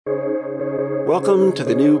Welcome to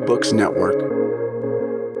the New Books Network.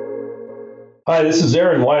 Hi, this is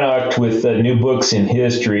Aaron Weinocht with New Books in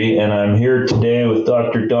History, and I'm here today with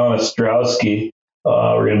Dr. Don Ostrowski.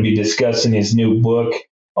 We're going to be discussing his new book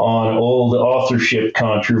on old authorship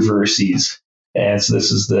controversies. And so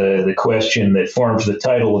this is the question that forms the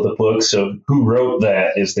title of the book. So who wrote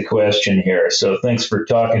that is the question here. So thanks for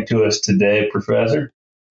talking to us today, Professor.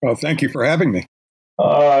 Well, thank you for having me.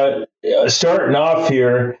 Starting off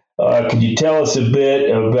here, could you tell us a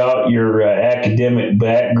bit about your academic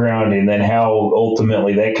background and then how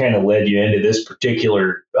ultimately that kind of led you into this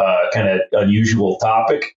particular kind of unusual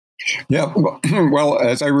topic? Yeah, well,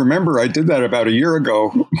 as I remember, I did that about a year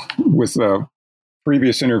ago with a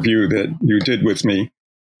previous interview that you did with me.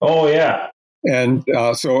 Oh, yeah. And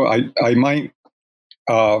so I might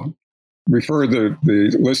refer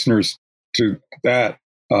the listeners to that.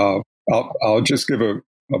 I'll just give a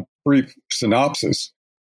brief synopsis.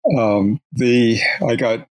 I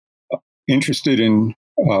got interested in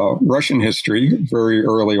Russian history very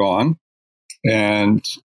early on, and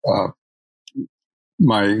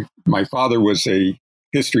my father was a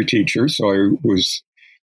history teacher, so I was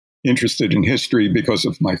interested in history because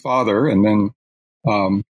of my father. And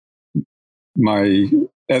then my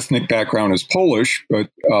ethnic background is Polish, but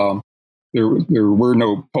there were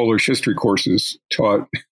no Polish history courses taught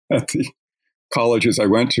at the colleges I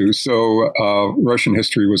went to, so Russian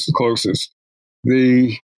history was the closest.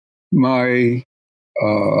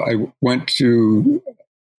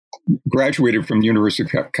 Graduated from the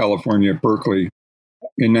University of California at Berkeley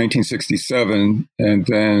in 1967, and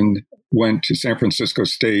then went to San Francisco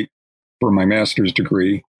State for my master's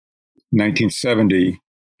degree in 1970,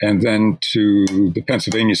 and then to the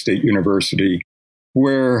Pennsylvania State University,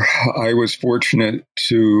 where I was fortunate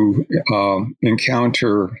to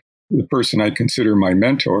encounter the person I consider my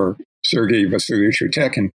mentor, Sergei Vasilyevich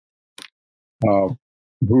Otekin,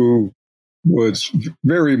 who was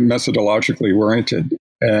very methodologically oriented.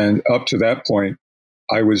 And up to that point,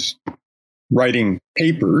 I was writing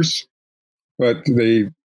papers, but they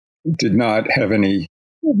did not have any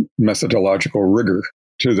methodological rigor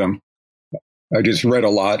to them. I just read a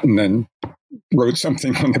lot and then wrote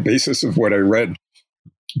something on the basis of what I read.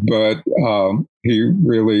 But he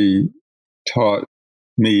really taught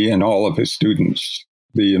me and all of his students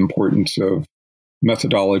the importance of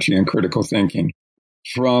methodology and critical thinking.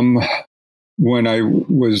 From when I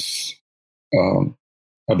was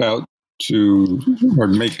about to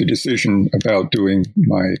make the decision about doing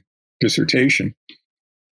my dissertation,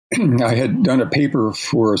 I had done a paper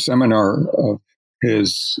for a seminar of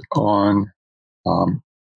his on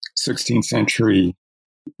 16th century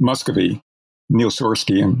Muscovy, Neil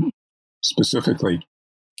Sorsky specifically.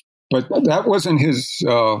 But that wasn't his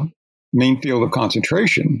main field of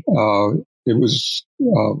concentration. It was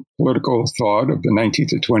political thought of the 19th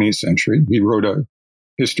to 20th century. He wrote a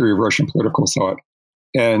history of Russian political thought.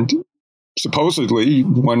 And supposedly,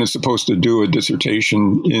 one is supposed to do a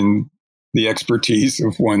dissertation in the expertise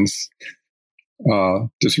of one's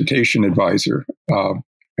dissertation advisor.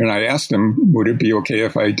 And I asked him, would it be okay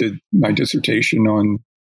if I did my dissertation on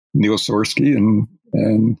Neil Sorsky and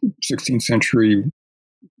 16th century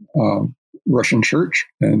Russian church?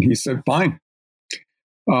 And he said, fine.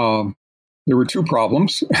 There were two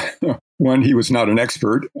problems. One, he was not an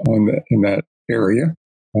expert in that area.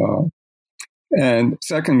 And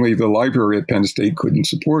secondly, the library at Penn State couldn't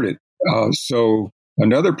support it. So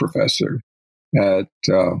another professor at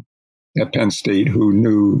Penn State who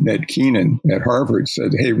knew Ned Keenan at Harvard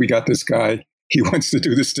said, hey, we got this guy. He wants to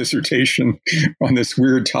do this dissertation on this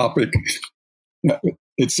weird topic.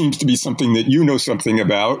 It seems to be something that you know something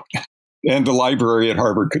about, and the library at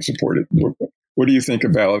Harvard could support it. What do you think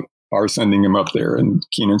about our sending him up there? And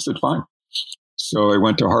Keenan said, fine. So I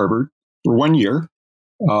went to Harvard for 1 year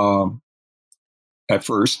at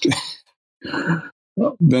first,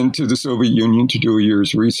 then to the Soviet Union to do a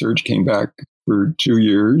year's research, came back for 2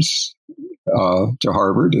 years to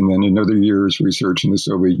Harvard, and then another year's research in the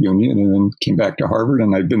Soviet Union, and then came back to Harvard,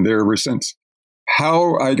 and I've been there ever since.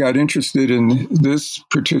 How I got interested in this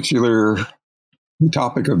particular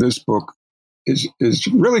topic of this book is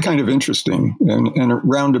really kind of interesting and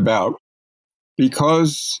roundabout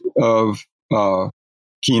because of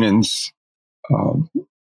Keenan's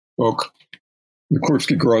book, The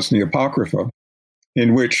Korpsky-Grozny Apocrypha,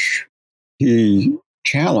 in which he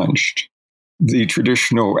challenged the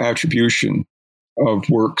traditional attribution of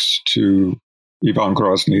works to Ivan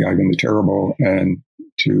Grozny, Ivan the Terrible, and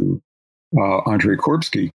to Andrei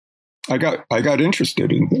Korpsky. I got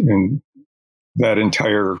interested in that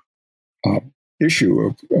entire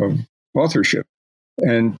issue of authorship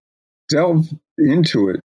and delved into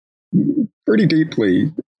it pretty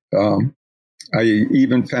deeply. I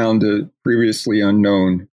even found a previously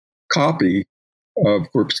unknown copy of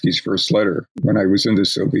Gorksky's first letter when I was in the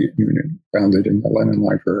Soviet Union, found it in the Lenin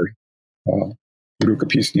Library,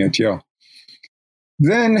 Rukopisnya.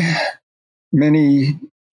 Then,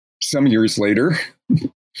 some years later,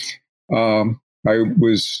 I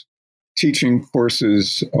was teaching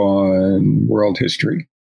courses on world history,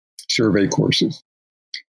 survey courses.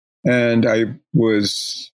 And I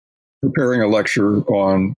was preparing a lecture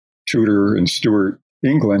on Tudor and Stuart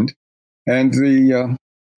England. And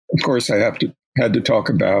of course, I had to talk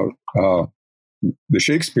about the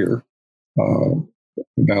Shakespeare,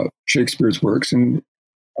 about Shakespeare's works. And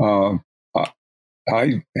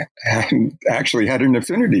I actually had an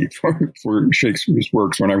affinity for Shakespeare's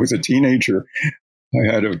works when I was a teenager. I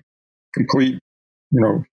had a complete,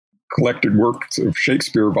 collected works of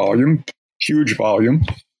Shakespeare volume, huge volume.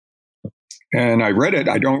 And I read it.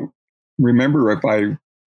 I don't remember if I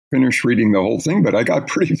finished reading the whole thing, but I got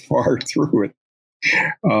pretty far through it.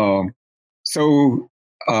 So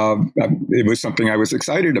it was something I was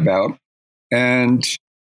excited about. And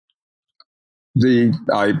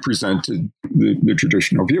I presented the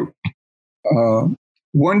traditional view.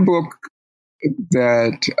 One book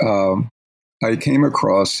that I came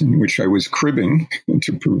across in which I was cribbing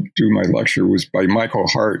to do my lecture was by Michael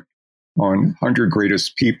Hart on 100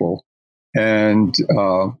 Greatest People and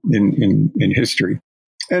in history.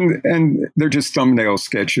 And they're just thumbnail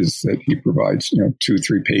sketches that he provides,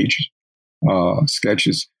 2-3 page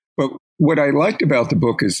sketches. But what I liked about the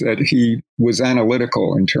book is that he was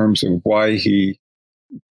analytical in terms of why he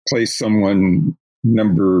placed someone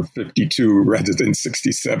number 52 rather than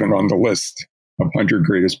 67 on the list of 100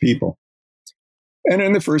 greatest people. And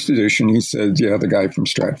in the first edition, he said, the guy from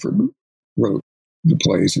Stratford wrote the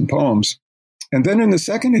plays and poems. And then in the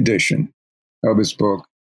second edition of his book,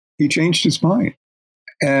 he changed his mind.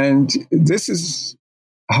 And this is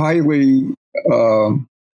highly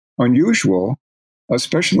unusual,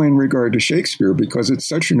 especially in regard to Shakespeare, because it's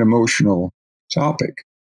such an emotional topic.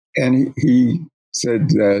 And he said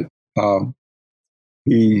that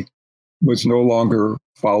he was no longer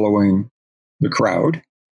following the crowd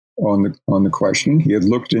on the question. He had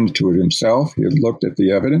looked into it himself. He had looked at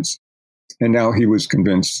the evidence. And now he was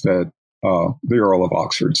convinced that the Earl of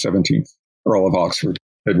Oxford, 17th Earl of Oxford,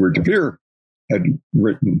 Edward de Vere, had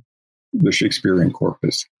written the Shakespearean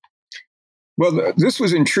corpus. Well, this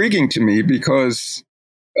was intriguing to me because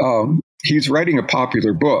he's writing a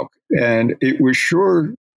popular book, and it was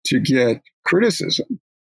sure to get criticism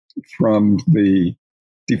from the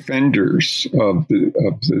defenders of the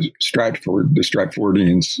Stratfordian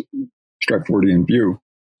view,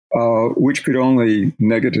 which could only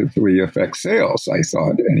negatively affect sales, I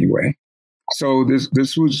thought, anyway. So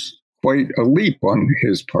this was quite a leap on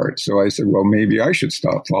his part. So I said, well, maybe I should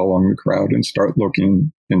stop following the crowd and start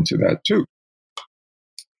looking into that too.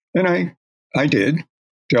 And I did,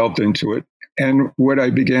 delved into it. And what I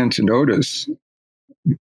began to notice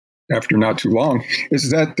after not too long is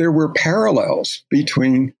that there were parallels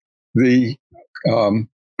between the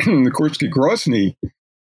Korsky-Grosny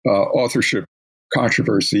authorship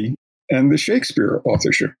controversy and the Shakespeare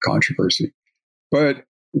authorship controversy. But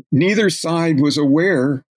neither side was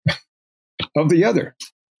aware of the other.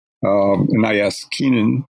 And I asked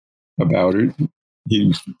Keenan about it.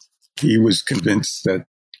 He was convinced that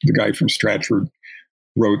the guy from Stratford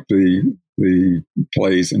wrote the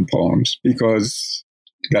plays and poems because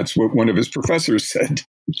that's what one of his professors said.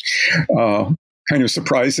 Kind of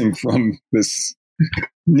surprising from this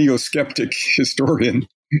neo-skeptic historian,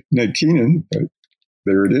 Ned Keenan, but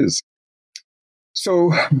there it is.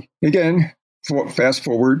 So again, fast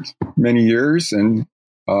forward many years, and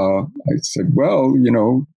I said, well,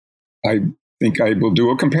 I think I will do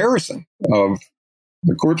a comparison of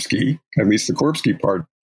the Korsky, at least the Korsky part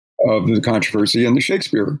of the controversy, and the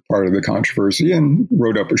Shakespeare part of the controversy, and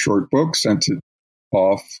wrote up a short book, sent it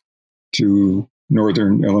off to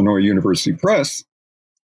Northern Illinois University Press.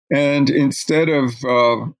 And instead of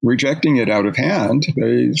rejecting it out of hand,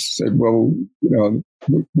 they said, well,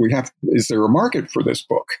 is there a market for this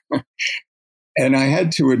book? And I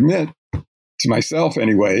had to admit to myself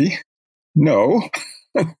anyway, no,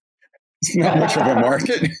 it's not much of a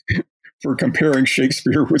market for comparing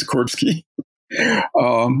Shakespeare with Korsky.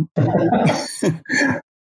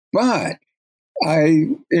 But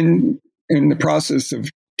in the process of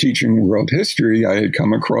teaching world history, I had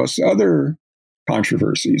come across other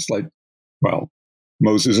controversies like,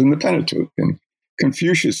 Moses and the Pentateuch and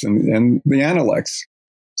Confucius and the Analects.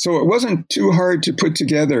 So it wasn't too hard to put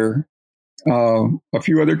together a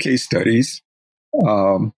few other case studies.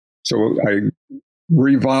 So I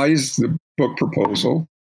revised the book proposal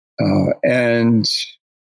and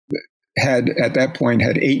had at that point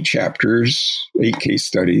had 8 chapters, 8 case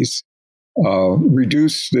studies,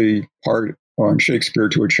 reduced the part on Shakespeare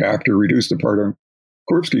to a chapter, reduced the part on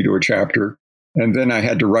Korpsky to a chapter, and then I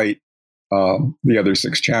had to write the other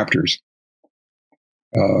 6 chapters.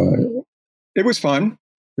 It was fun.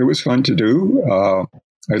 It was fun to do.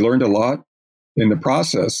 I learned a lot in the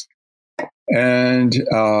process. And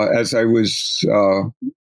as I was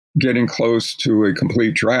getting close to a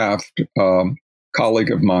complete draft,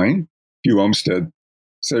 colleague of mine, Hugh Olmsted,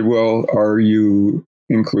 said, "Well, are you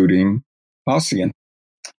including Ossian?"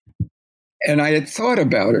 And I had thought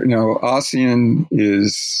about it. Now, Ossian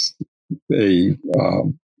is a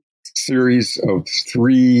series of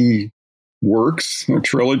 3 works, a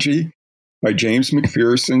trilogy by James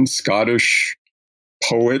Macpherson, Scottish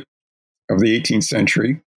poet of the 18th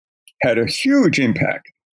century, had a huge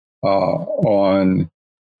impact on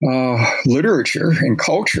literature and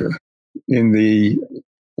culture in the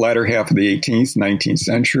latter half of the 18th, 19th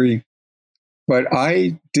century. But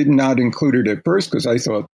I did not include it at first because I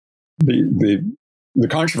thought the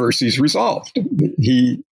controversy is resolved.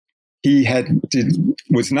 He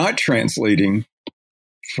was not translating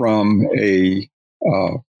from a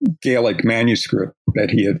Gaelic manuscript that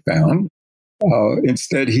he had found.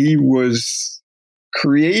 Instead, he was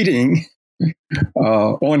creating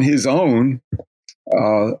on his own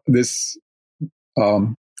this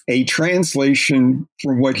a translation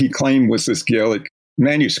from what he claimed was this Gaelic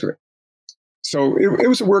manuscript. So it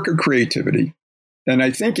was a work of creativity. And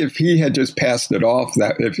I think if he had just passed it off,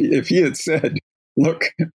 that if he had said,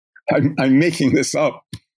 "Look, I'm making this up,"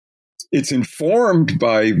 it's informed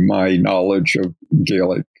by my knowledge of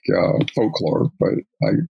Gaelic folklore, but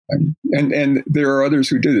and there are others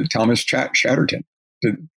who did it. Thomas Chatterton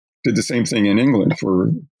did the same thing in England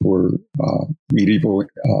for medieval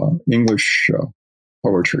English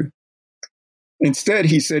poetry. Instead,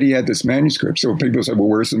 he said he had this manuscript. So people said, "Well,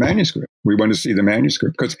 where's the manuscript? We want to see the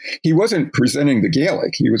manuscript," because he wasn't presenting the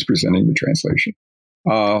Gaelic; he was presenting the translation.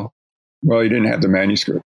 Well, he didn't have the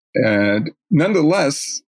manuscript, and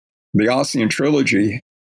nonetheless, the Ossian trilogy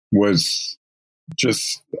was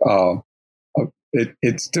just.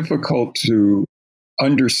 It's difficult to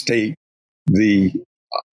understate the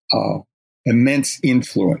immense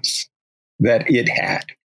influence that it had.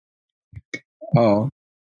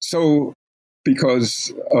 So,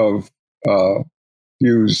 because of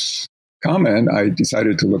Hugh's comment, I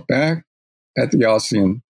decided to look back at the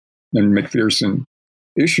Ossian and Macpherson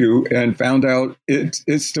issue and found out it's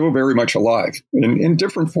still very much alive in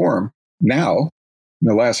different form now in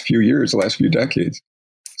the last few years, the last few decades.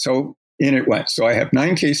 So in it went. So I have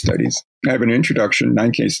 9 case studies. I have an introduction,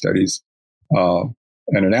 9 case studies, and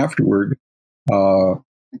an afterword.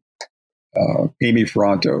 Amy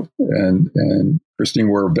Ferranto and Christine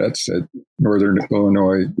Worebetz at Northern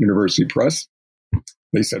Illinois University Press.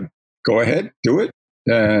 They said, "Go ahead, do it."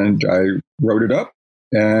 And I wrote it up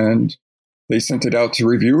and they sent it out to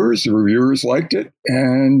reviewers. The reviewers liked it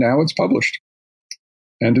and now it's published.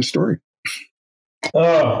 End of story.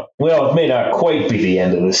 Well, it may not quite be the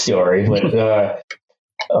end of the story, but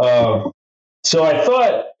so I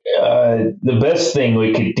thought the best thing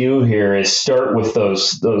we could do here is start with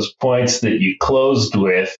those points that you closed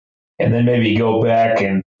with, and then maybe go back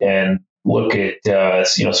and look at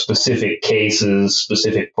specific cases,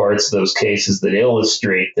 specific parts of those cases that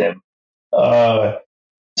illustrate them.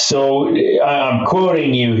 So I'm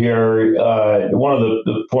quoting you here. One of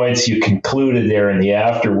the points you concluded there in the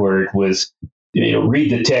afterword was, read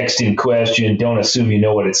the text in question. Don't assume you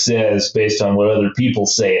know what it says based on what other people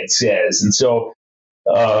say it says. And so,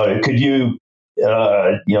 could you,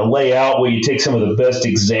 lay out where you take some of the best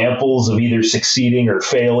examples of either succeeding or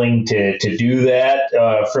failing to do that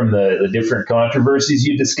from the different controversies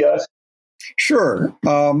you discussed? Sure.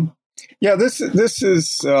 This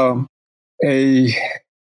is a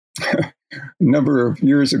number of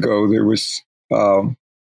years ago. There was a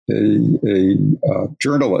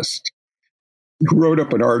journalist who wrote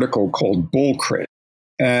up an article called Bullcrit.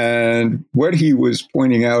 And what he was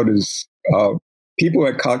pointing out is people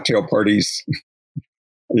at cocktail parties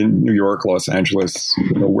in New York, Los Angeles,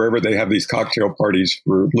 wherever they have these cocktail parties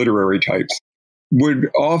for literary types, would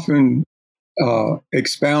often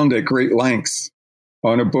expound at great lengths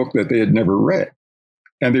on a book that they had never read.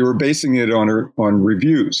 And they were basing it on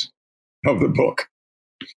reviews of the book.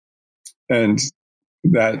 And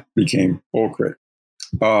that became Bullcrit.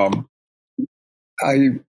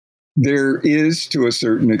 There is, to a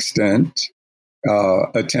certain extent,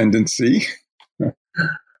 a tendency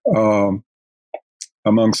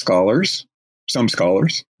among scholars, some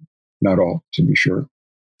scholars, not all, to be sure,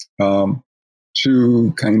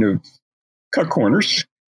 to kind of cut corners,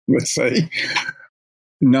 let's say,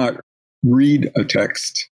 not read a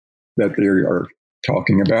text that they are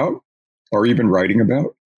talking about or even writing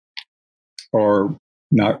about, or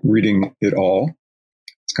not reading it all.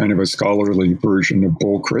 It's kind of a scholarly version of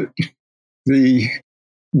bullcrit.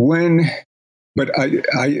 But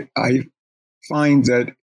I find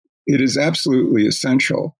that it is absolutely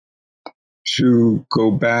essential to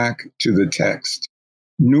go back to the text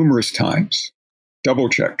numerous times, double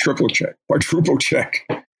check, triple check, quadruple check,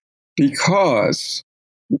 because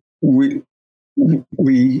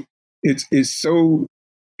it's so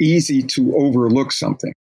easy to overlook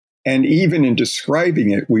something. And even in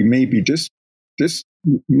describing it, we may be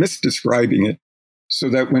misdescribing it, so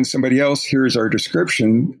that when somebody else hears our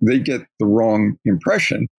description, they get the wrong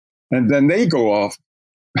impression. And then they go off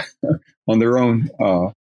on their own,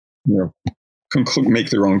 make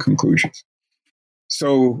their own conclusions.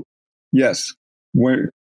 So, yes,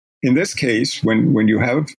 in this case, when you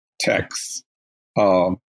have texts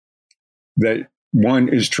that one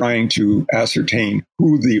is trying to ascertain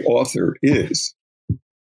who the author is,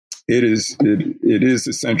 it is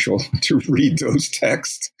essential to read those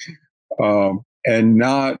texts and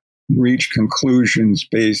not reach conclusions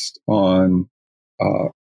based on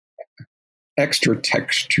extra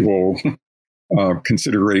textual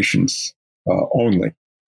considerations only.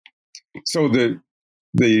 So the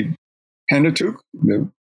Pentateuch, the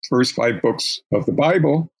first 5 books of the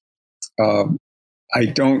Bible, I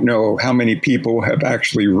don't know how many people have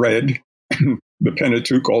actually read the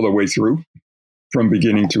Pentateuch all the way through, from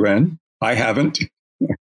beginning to end. I haven't.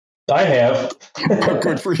 I have.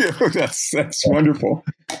 Good for you. That's wonderful.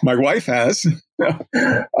 My wife has.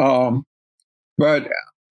 But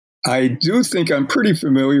I do think I'm pretty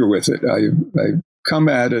familiar with it. I've come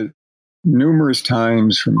at it numerous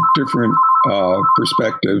times from different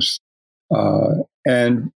perspectives.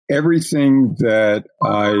 And everything that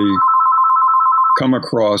I come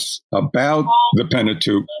across about the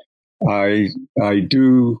Pentateuch, I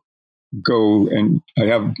do go, and I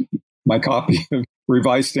have my copy of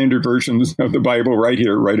Revised Standard Versions of the Bible right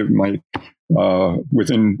here, right at my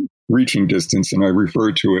within reaching distance, and I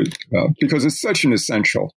refer to it because it's such an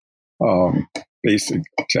essential basic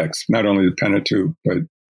text, not only the Pentateuch, but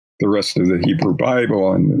the rest of the Hebrew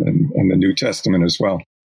Bible and the New Testament as well.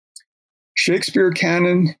 Shakespeare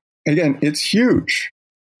canon, again, it's huge.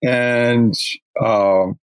 And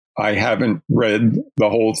I haven't read the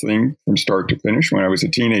whole thing from start to finish. When I was a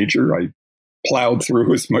teenager, I plowed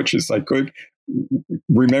through as much as I could,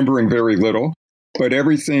 remembering very little. But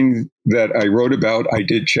everything that I wrote about, I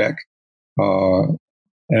did check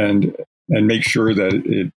and make sure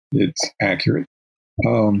that it's accurate.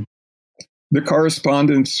 The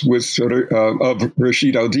correspondence with of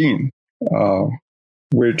Rashid al-Din,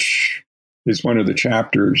 which is one of the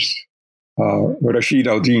chapters. Rashid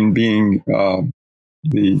al-Din being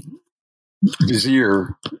the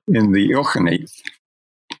vizier in the Ilkhanate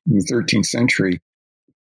in the 13th century.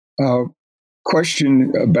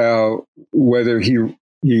 Question about whether he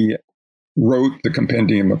wrote the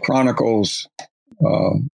Compendium of Chronicles,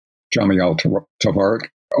 Jami al-Tabarak,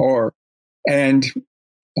 and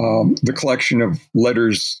the collection of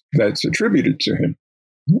letters that's attributed to him.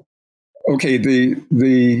 Okay,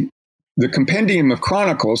 the Compendium of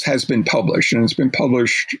Chronicles has been published, and it's been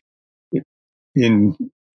published in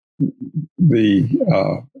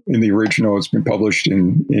the original. It's been published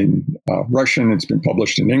in Russian. It's been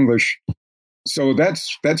published in English. So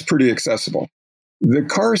that's pretty accessible. The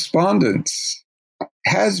correspondence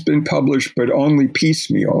has been published, but only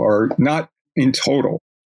piecemeal, or not in total,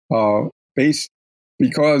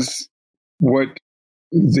 because what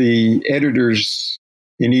the editors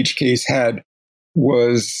in each case had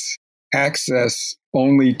was access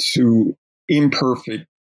only to imperfect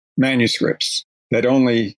manuscripts that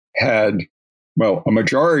only had, well, a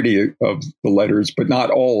majority of the letters, but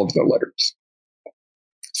not all of the letters.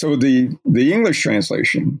 So the English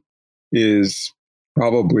translation is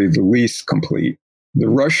probably the least complete. The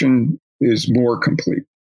Russian is more complete.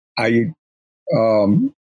 I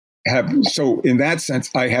so in that sense,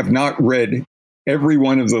 I have not read every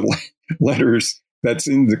one of the letters that's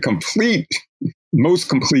in the most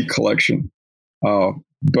complete collection.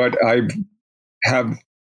 But I have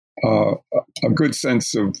a good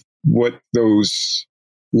sense of what those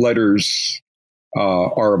letters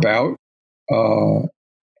are about.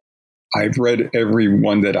 I've read every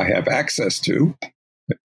one that I have access to,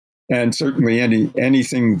 and certainly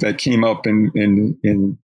anything that came up in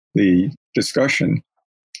the discussion,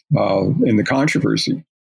 in the controversy,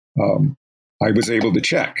 I was able to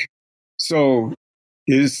check. So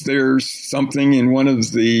is there something in one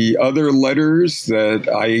of the other letters that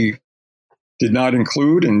I did not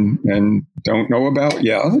include and don't know about?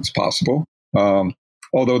 Yeah, it's possible.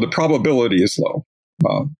 Although the probability is low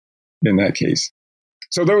in that case.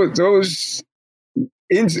 So those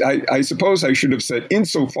I suppose I should have said,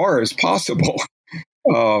 insofar as possible,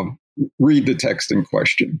 read the text in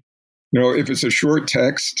question. If it's a short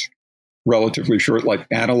text, relatively short, like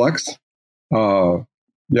Analects, that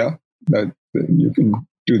you can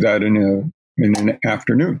do that in an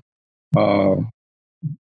afternoon.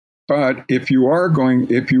 But if you are going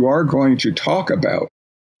to talk about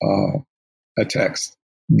a text,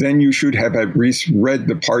 then you should have at least read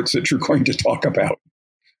the parts that you're going to talk about.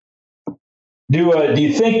 Do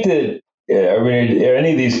you think that are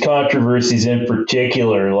any of these controversies in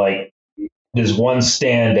particular, like, does one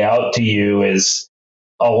stand out to you as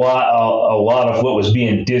a lot of what was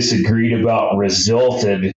being disagreed about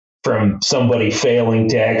resulted from somebody failing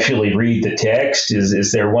to actually read the text?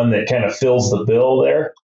 Is there one that kind of fills the bill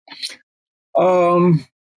there?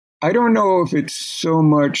 I don't know if it's so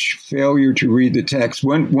much failure to read the text.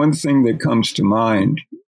 One thing that comes to mind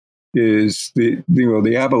is the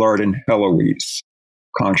Abelard and Heloise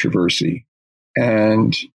controversy,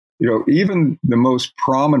 and even the most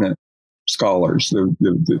prominent scholars,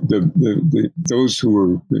 those who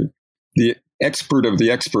were the expert of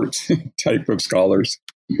the experts type of scholars.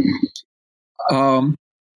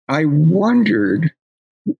 I wondered,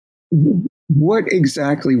 what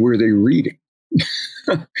exactly were they reading?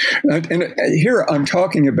 And here I'm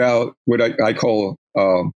talking about what I call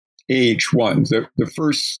AH1, the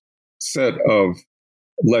first set of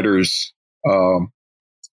letters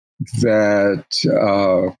that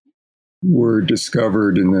were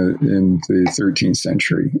discovered in the 13th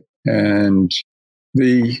century, and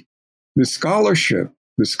the scholarship,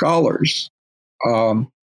 the scholars,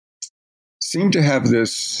 seem to have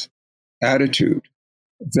this attitude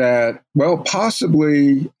that, well,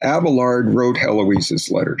 possibly Abelard wrote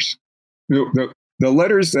Heloise's letters. The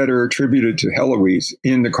letters that are attributed to Heloise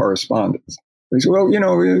in the correspondence. They say, well,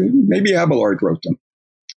 maybe Abelard wrote them.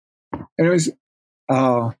 And it was,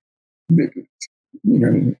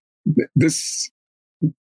 this,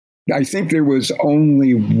 I think there was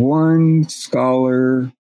only one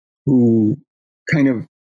scholar who kind of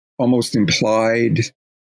almost implied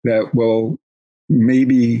that, well,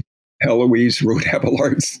 maybe Heloise wrote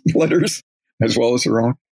Abelard's letters as well as her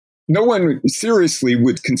own. No one seriously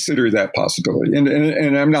would consider that possibility.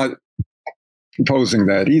 And I'm not proposing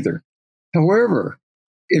that either. However,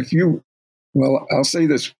 I'll say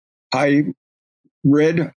this. I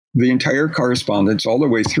read the entire correspondence all the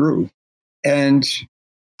way through, and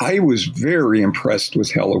I was very impressed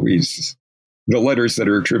with Heloise, the letters that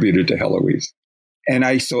are attributed to Heloise. And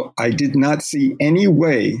I did not see any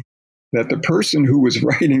way that the person who was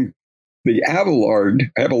writing the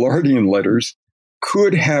Abelardian letters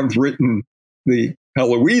could have written the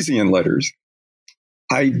Heloisian letters.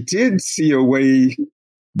 I did see a way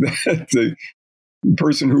that the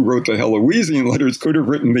person who wrote the Heloisian letters could have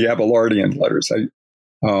written the Abelardian letters.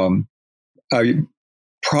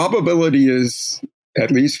 Probability is,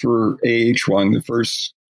 at least for AH1, the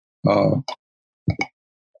first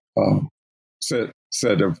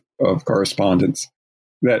set of correspondence,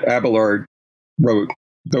 that Abelard wrote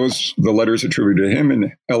the letters attributed to him,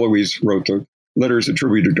 and Heloise wrote the letters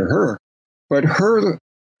attributed to her. But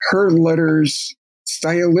her letters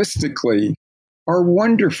stylistically are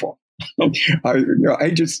wonderful.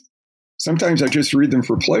 Sometimes I just read them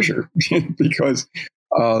for pleasure because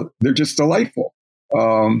they're just delightful,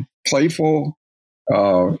 playful,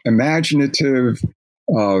 imaginative,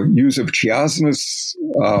 use of chiasmus,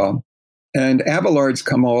 and Abelard's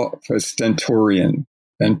come off as stentorian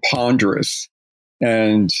and ponderous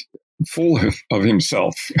and full of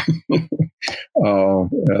himself.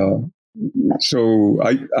 So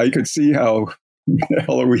I could see how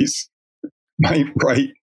Heloise might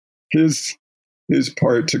write his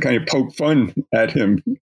part to kind of poke fun at him.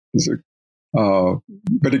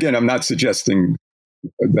 But again, I'm not suggesting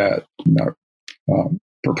that, not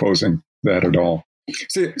proposing that at all.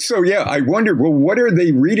 So yeah, I wondered, well, what are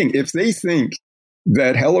they reading if they think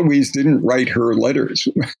that Heloise didn't write her letters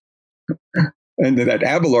and that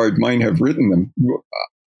Abelard might have written them?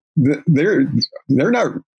 They're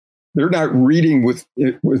not reading with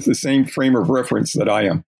the same frame of reference that I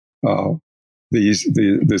am.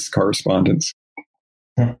 This correspondence.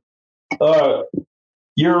 We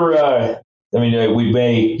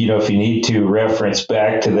may, if you need to, reference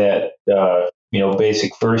back to that,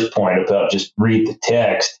 basic first point about just read the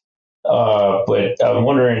text. But I'm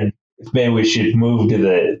wondering if maybe we should move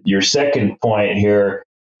to your second point here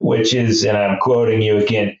which is, and I'm quoting you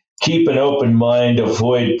again, keep an open mind,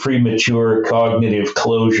 avoid premature cognitive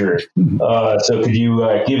closure. So could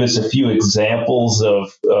you give us a few examples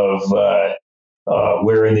of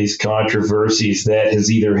where in these controversies that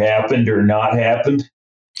has either happened or not happened?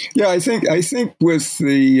 Yeah, I think with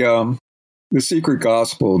the secret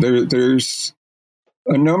gospel, there's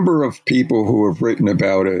a number of people who have written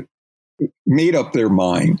about it, made up their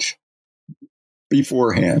mind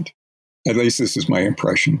beforehand. At least this is my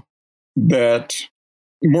impression, that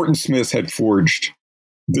Morton Smith had forged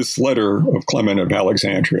this letter of Clement of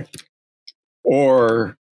Alexandria,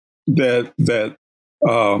 or that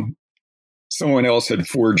someone else had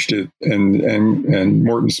forged it, and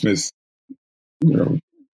Morton Smith,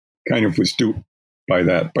 kind of was duped by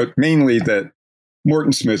that. But mainly that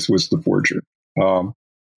Morton Smith was the forger.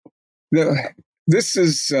 This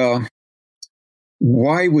is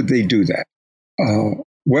why would they do that?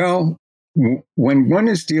 Well, when one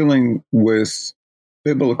is dealing with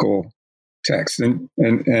biblical text, and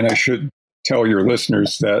I should tell your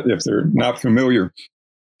listeners that if they're not familiar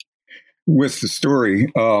with the story,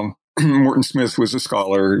 Morton Smith was a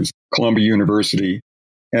scholar. He was at Columbia University,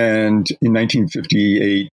 and in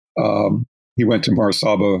 1958, he went to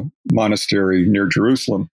Marsaba Monastery near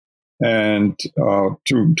Jerusalem, and to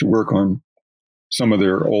work on some of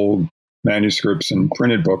their old manuscripts and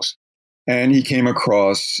printed books. And he came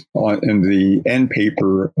across in the end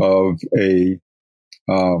paper of a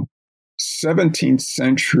 17th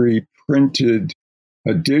century printed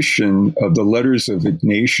edition of the Letters of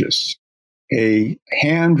Ignatius, a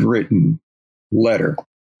handwritten letter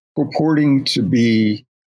purporting to be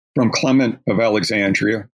from Clement of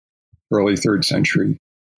Alexandria, early 3rd century,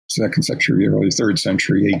 2nd century, early 3rd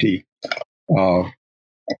century AD,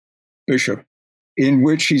 bishop, in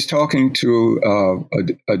which he's talking to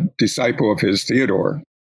a disciple of his, Theodore,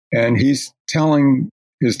 and he's telling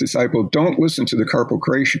his disciple, don't listen to the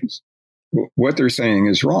Carpocratians. What they're saying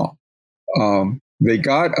is wrong. They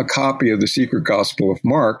got a copy of the secret gospel of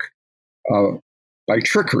Mark by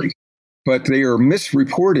trickery, but they are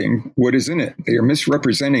misreporting what is in it. They are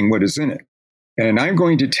misrepresenting what is in it. And I'm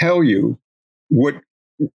going to tell you what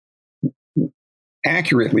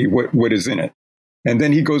is in it. And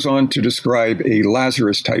then he goes on to describe a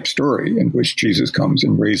Lazarus-type story in which Jesus comes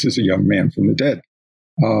and raises a young man from the dead.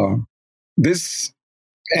 This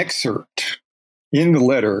excerpt in the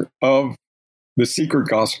letter of the secret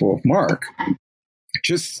gospel of Mark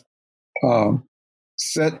just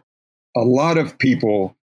set a lot of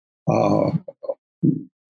people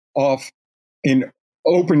off in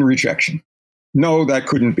open rejection. No, that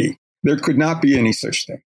couldn't be. There could not be any such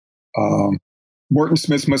thing. Morton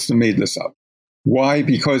Smith must have made this up. Why?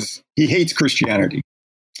 Because he hates Christianity.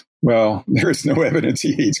 Well, there is no evidence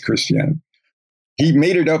he hates Christianity. He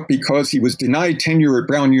made it up because he was denied tenure at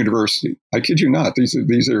Brown University. I kid you not. These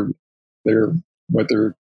are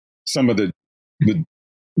some of the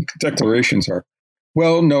declarations are.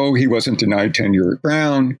 Well, no, he wasn't denied tenure at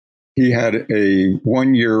Brown. He had a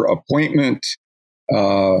 1-year appointment,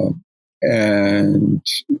 and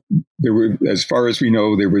there were, as far as we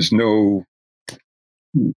know, there was no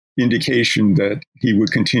indication that he would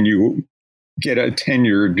get a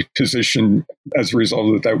tenured position as a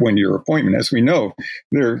result of that 1-year appointment. As we know,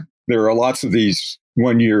 there are lots of these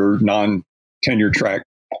 1-year non-tenure track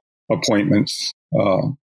appointments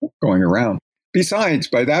going around. Besides,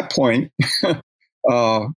 by that point,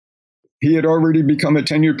 he had already become a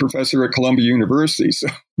tenured professor at Columbia University. So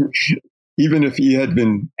even if he had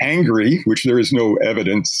been angry, which there is no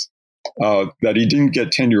evidence that he didn't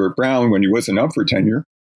get tenure at Brown when he wasn't up for tenure,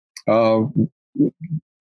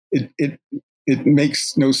 it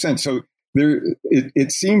makes no sense. So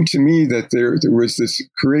it seemed to me that there was this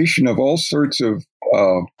creation of all sorts of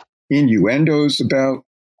innuendos about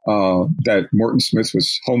that Morton Smith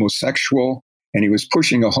was homosexual and he was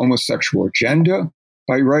pushing a homosexual agenda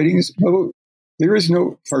by writing this. Well, there is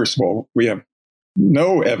no, first of all, we have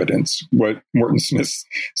no evidence what Morton Smith's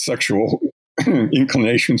sexual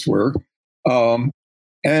inclinations were. And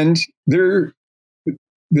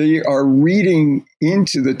they are reading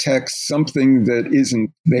into the text something that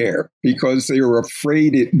isn't there because they are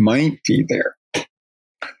afraid it might be there.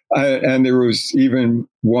 And there was even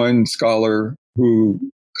one scholar who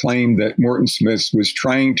claimed that Morton Smith was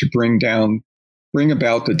trying to bring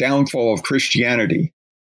about the downfall of Christianity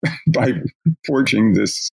by forging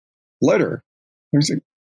this letter. I was like,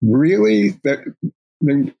 really?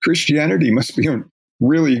 Then Christianity must be on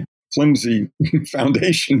really flimsy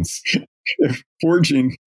foundations if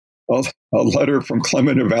forging a letter from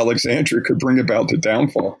Clement of Alexandria could bring about the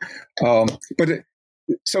downfall.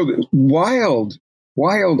 So wild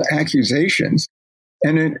accusations.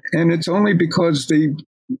 and it's only because they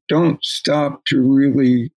don't stop to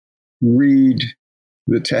really read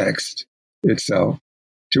the text itself,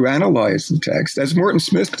 to analyze the text, as Morton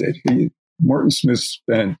Smith did. Morton Smith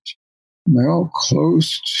spent,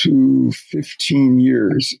 close to 15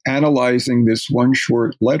 years analyzing this one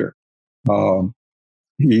short letter. I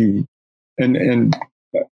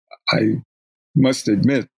must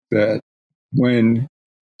admit that when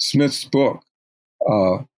Smith's book,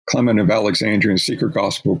 Clement of Alexandria and Secret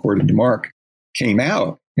Gospel According to Mark, came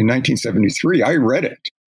out in 1973, I read it.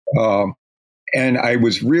 And I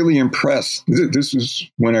was really impressed. This was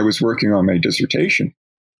when I was working on my dissertation.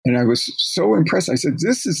 And I was so impressed. I said,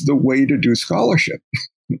 this is the way to do scholarship.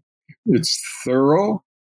 It's thorough,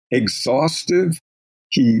 exhaustive.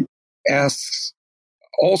 He asks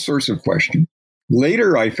all sorts of questions.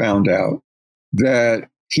 Later, I found out that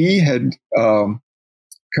he had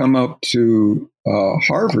come up to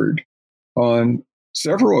Harvard on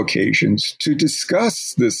several occasions to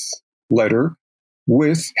discuss this letter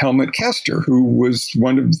with Helmut Kester, who was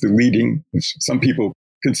one of the leading, some people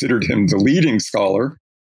considered him the leading scholar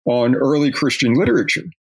on early Christian literature.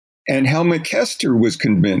 And Helmut Kester was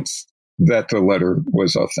convinced that the letter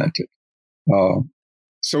was authentic.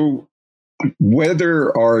 So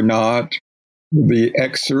whether or not the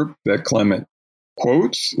excerpt that Clement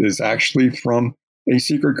quotes is actually from a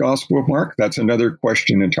Secret Gospel of Mark, that's another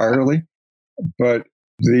question entirely. But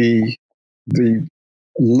the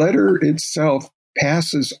letter itself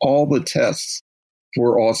passes all the tests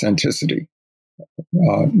for authenticity.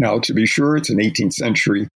 Now, to be sure, it's an 18th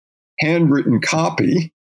century handwritten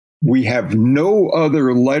copy. We have no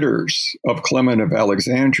other letters of Clement of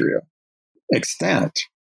Alexandria extant,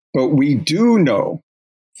 but we do know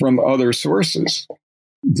from other sources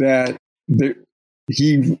that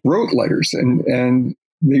he wrote letters, and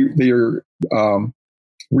they are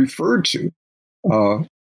referred to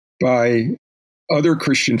by other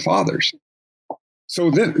Christian fathers. So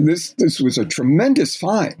this was a tremendous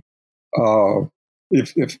find,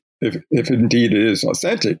 if indeed it is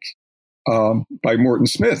authentic, by Morton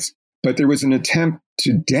Smith. But there was an attempt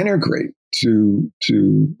to denigrate, to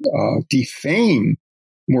defame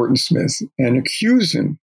Morton Smith and accuse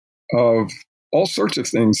him of all sorts of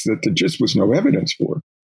things that there just was no evidence for,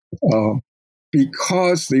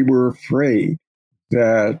 because they were afraid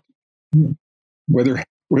that whether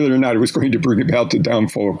or not it was going to bring about the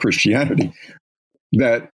downfall of Christianity,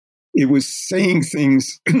 that it was saying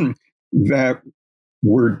things that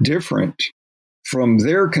were different from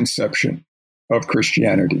their conception of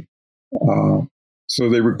Christianity. So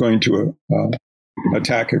they were going to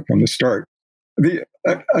attack it from the start.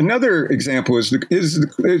 Another example is the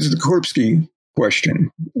Korbsky question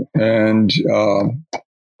and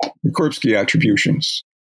the Korbsky attributions.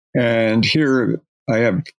 And here I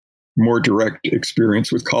have more direct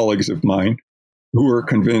experience with colleagues of mine who are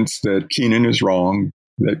convinced that Keenan is wrong,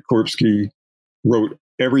 that Korbsky wrote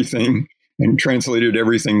everything and translated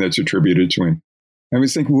everything that's attributed to him. I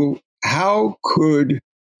was thinking, well, how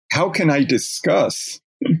can I discuss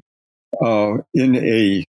in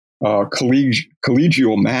a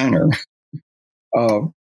collegial manner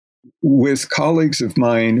with colleagues of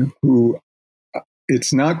mine who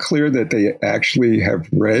it's not clear that they actually have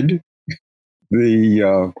read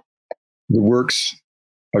the works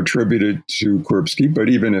attributed to Korbsky, but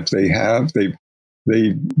even if they have, they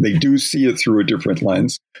do see it through a different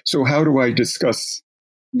lens. So how do I discuss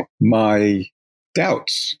my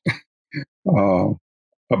doubts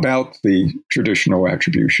about the traditional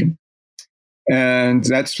attribution? And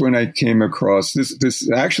that's when I came across this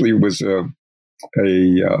actually was a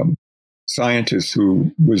scientist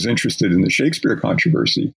who was interested in the Shakespeare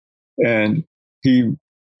controversy. And he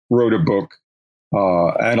wrote a book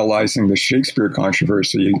analyzing the Shakespeare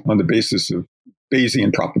controversy on the basis of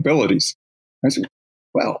Bayesian probabilities. I said,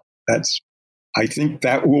 well, I think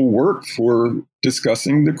that will work for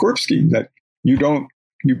discussing the Korbsky, that you don't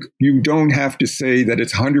have to say that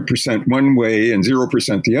it's 100% one way and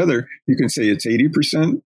 0% the other. You can say it's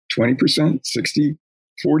 80%, 20%, 60,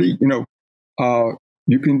 40.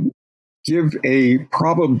 You can give a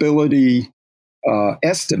probability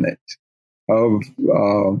estimate of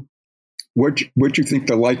what you think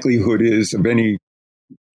the likelihood is of any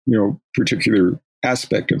particular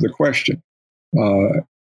aspect of the question.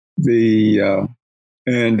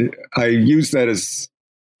 And I used that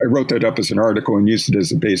I wrote that up as an article and used it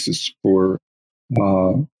as a basis for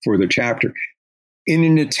the chapter in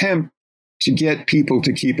an attempt to get people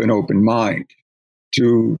to keep an open mind,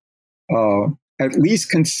 to at least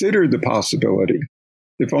consider the possibility,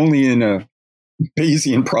 if only in a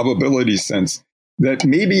Bayesian probability sense, that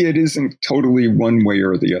maybe it isn't totally one way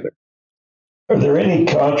or the other. Are there any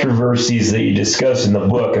controversies that you discuss in the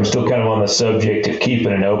book? I'm still kind of on the subject of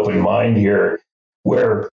keeping an open mind here,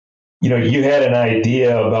 where you had an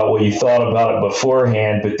idea about what you thought about it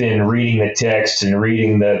beforehand, but then reading the text and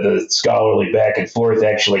reading the scholarly back and forth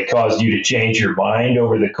actually caused you to change your mind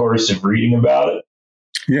over the course of reading about it?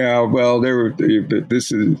 Yeah, well,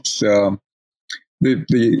 this is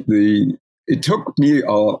it took me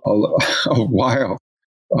a while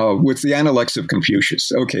with the Analects of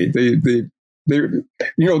Confucius. Okay, the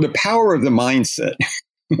power of the mindset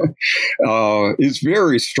is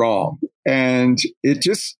very strong, and it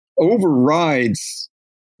just overrides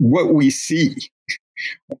what we see.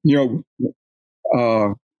 The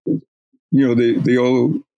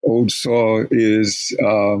old saw is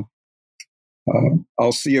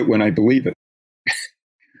I'll see it when I believe it.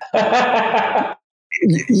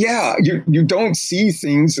 Yeah, you don't see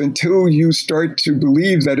things until you start to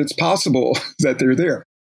believe that it's possible that they're there.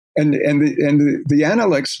 And the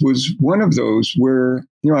Analects was one of those where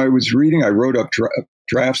I was reading. I wrote up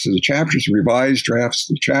drafts of the chapters, revised drafts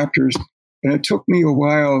of the chapters, and it took me a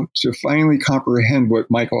while to finally comprehend what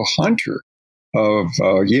Michael Hunter of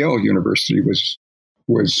Yale University was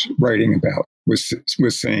writing about, was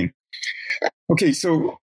saying. Okay,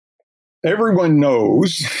 so everyone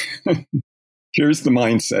knows. Here's the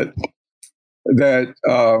mindset that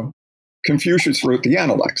Confucius wrote the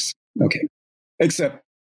Analects. Okay, except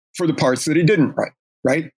for the parts that he didn't write,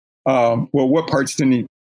 right? Well, what parts did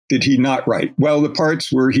he not write? Well, the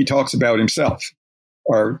parts where he talks about himself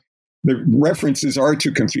the references are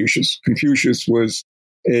to Confucius. Confucius was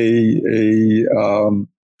a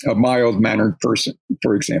mild-mannered person,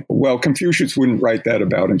 for example. Well, Confucius wouldn't write that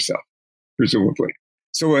about himself, presumably.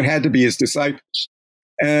 So it had to be his disciples.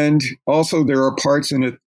 And also there are parts in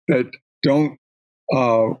it that don't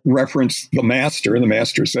reference the master. And the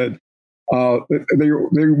master said, they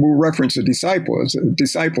will reference a disciple. As a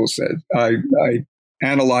disciple said, I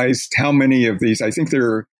analyzed how many of these. I think there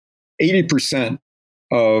are 80%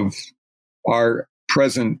 of our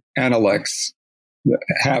present Analects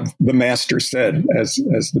have the master said as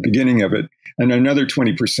the beginning of it. And another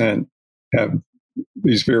 20% have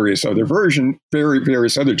these various other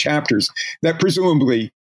various other chapters that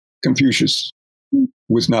presumably Confucius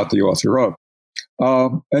was not the author of.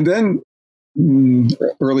 And then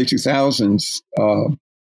early 2000s,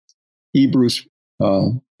 E. Bruce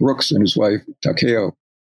Brooks and his wife Takeo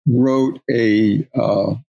wrote a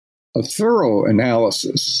thorough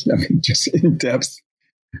analysis, just in-depth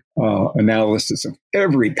analysis of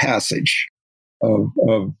every passage of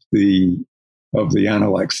the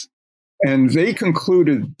Analects. And they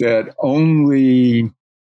concluded that only,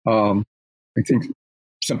 I think,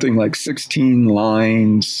 something like 16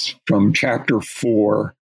 lines from chapter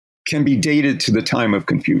 4 can be dated to the time of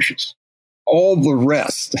Confucius. All the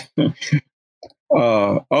rest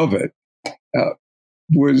of it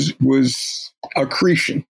was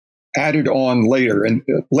accretion, added on later,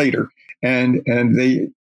 and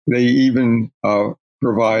they even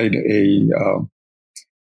provide a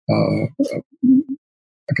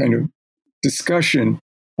kind of discussion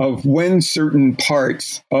of when certain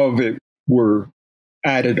parts of it were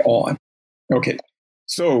added on. Okay,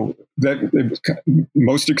 so that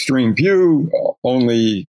most extreme view,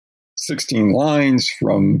 only 16 lines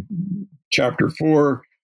from chapter 4,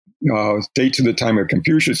 date to the time of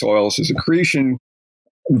Confucius, all else is accretion,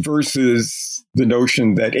 versus the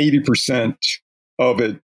notion that 80% of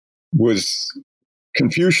it was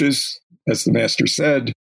Confucius, as the master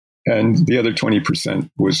said, and the other 20%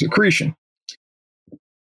 was accretion.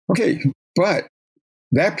 Okay, but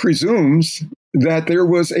that presumes that there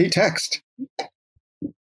was a text.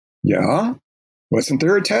 Yeah, wasn't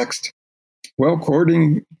there a text? Well,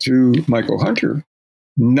 according to Michael Hunter,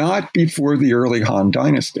 not before the early Han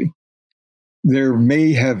Dynasty. There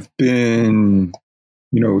may have been,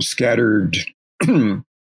 scattered,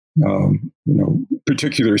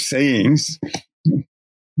 particular sayings,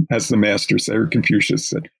 as the master said, or Confucius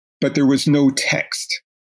said, but there was no text.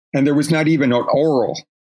 And there was not even an oral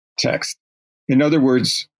text. In other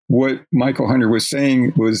words, what Michael Hunter was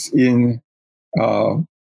saying was in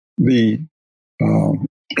the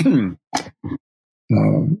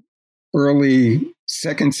early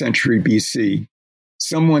 2nd century BC,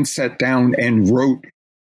 someone sat down and wrote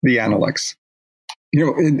the Analects.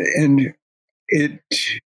 And it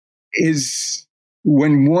is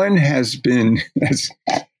when one has been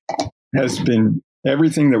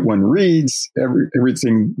everything that one reads,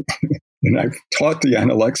 everything, and I've taught the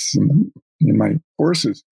Analects in my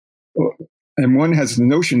courses, and one has the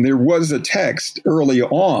notion there was a text early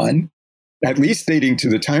on, at least dating to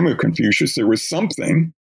the time of Confucius. There was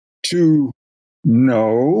something to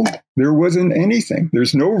no, there wasn't anything.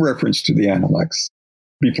 There's no reference to the Analects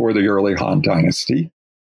before the early Han Dynasty.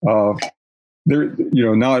 Not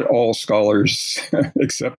all scholars,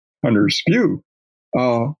 except Hunter Spew,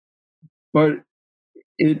 but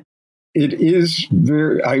it is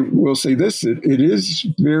very. I will say this: it is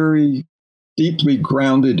very deeply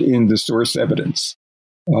grounded in the source evidence.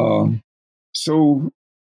 So,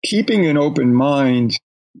 keeping an open mind,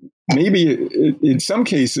 maybe in some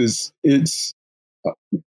cases, it's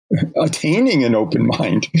attaining an open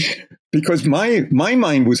mind, because my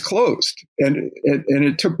mind was closed, and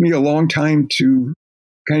it took me a long time to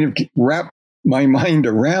kind of wrap my mind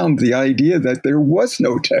around the idea that there was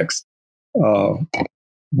no text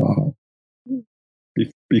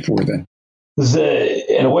before then.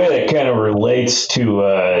 In a way, that kind of relates to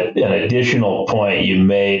an additional point you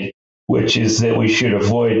made, which is that we should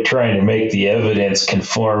avoid trying to make the evidence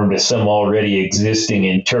conform to some already existing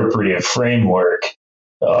interpretive framework.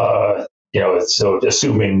 So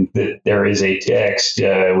assuming that there is a text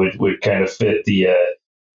would kind of fit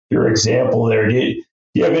your example there. Do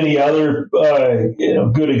you have any other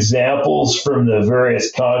good examples from the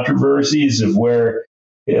various controversies of where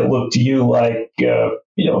it looked to you like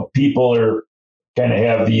people are kind of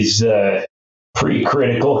have these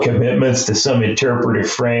pre-critical commitments to some interpretive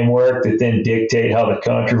framework that then dictate how the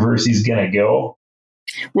controversy is going to go?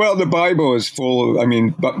 Well, the Bible is full of,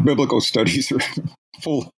 biblical studies are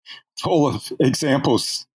full of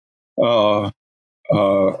examples of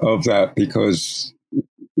that, because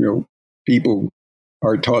people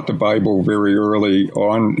are taught the Bible very early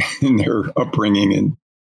on in their upbringing,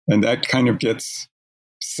 and that kind of gets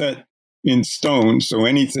set in stone. So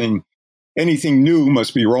anything new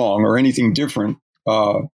must be wrong, or anything different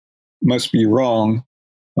must be wrong.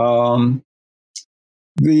 It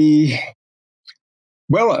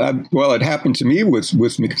happened to me with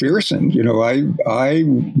McPherson. I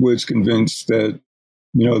was convinced that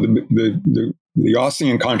the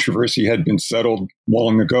Ossian controversy had been settled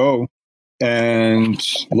long ago, and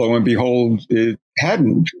lo and behold, it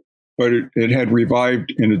hadn't. But it had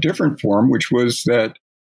revived in a different form, which was that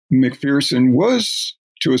McPherson was,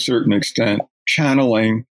 to a certain extent,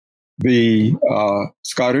 channeling the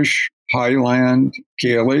Scottish Highland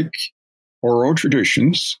Gaelic oral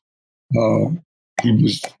traditions. He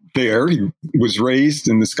was there. He was raised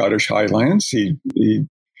in the Scottish Highlands. He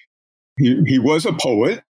was a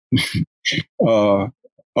poet.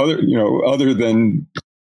 Other than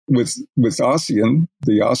with Ossian,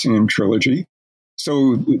 the Ossian trilogy.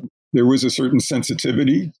 So there was a certain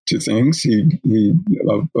sensitivity to things.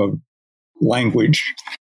 Of language.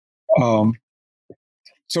 So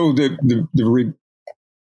the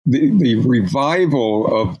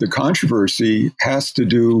revival of the controversy has to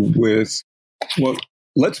do with, well,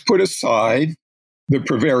 let's put aside the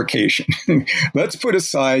prevarication. Let's put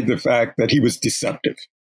aside the fact that he was deceptive.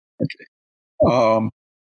 Okay.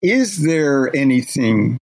 Is there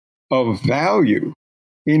anything of value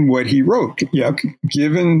in what he wrote? Yeah,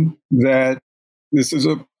 given that this is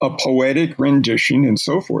a poetic rendition and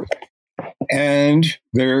so forth. And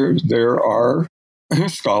there are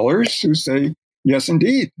scholars who say, yes,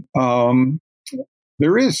 indeed,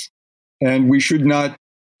 there is. And we should not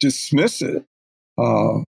dismiss it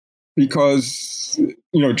because of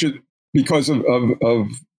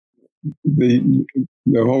the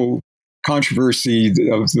whole controversy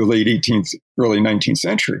of the late 18th, early 19th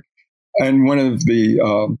century. And one of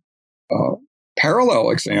the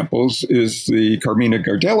parallel examples is the Carmina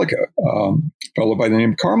Gardelica, fellow by the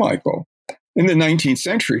name of Carmichael. In the 19th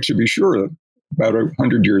century, to be sure, about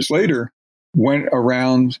 100 years later, went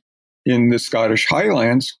around in the Scottish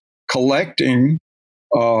Highlands collecting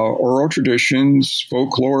oral traditions,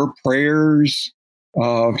 folklore, prayers,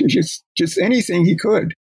 just anything he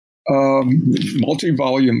could,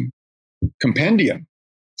 multi-volume compendium.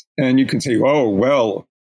 And you can say, oh, well,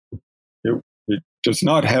 it does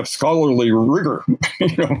not have scholarly rigor.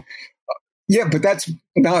 Yeah, but that's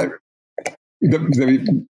not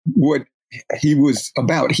what he was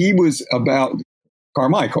about.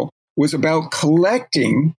 Carmichael was about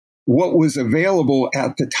collecting what was available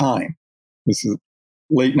at the time. This is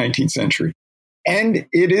late 19th century. And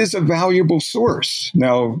it is a valuable source.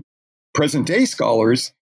 Now, present day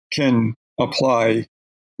scholars can apply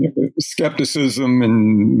skepticism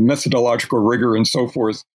and methodological rigor and so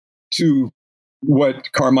forth to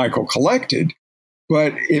what Carmichael collected.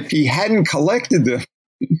 But if he hadn't collected them,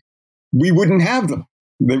 we wouldn't have them,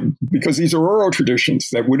 because these are oral traditions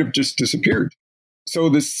that would have just disappeared. So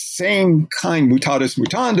the same kind, mutatis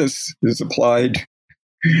mutandis, is applied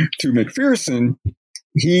to McPherson.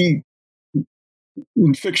 He,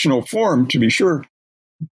 in fictional form, to be sure,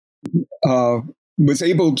 was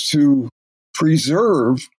able to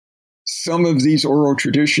preserve some of these oral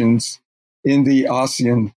traditions in the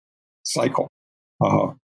Ossian cycle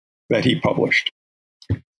that he published.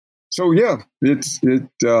 So yeah, I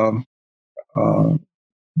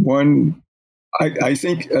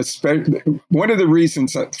think one of the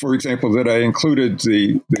reasons, for example, that I included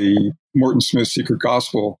the Morton Smith Secret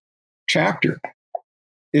Gospel chapter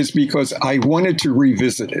is because I wanted to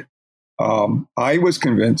revisit it. I was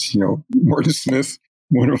convinced, Morton Smith,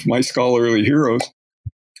 one of my scholarly heroes,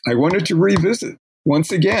 I wanted to revisit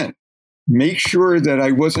once again, make sure that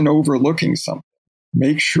I wasn't overlooking something,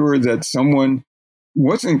 make sure that someone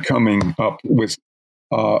wasn't coming up with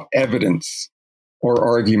evidence or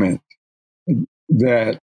argument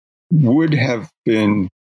that would have been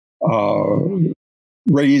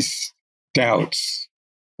raised doubts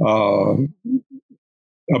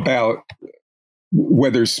about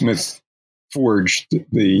whether Smith forged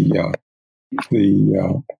this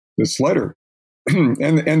letter.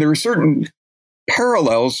 And there are certain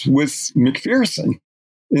parallels with McPherson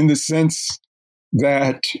in the sense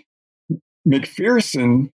that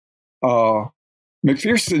McPherson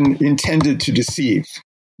intended to deceive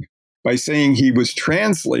by saying he was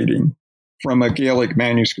translating from a Gaelic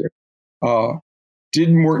manuscript.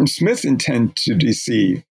 Did Morton Smith intend to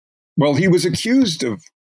deceive? Well, he was accused of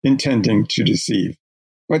intending to deceive.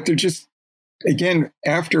 But they're just, again,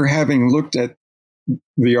 after having looked at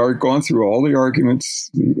gone through all the arguments,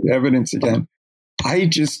 the evidence again, I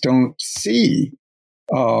just don't see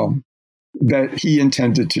that he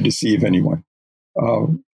intended to deceive anyone.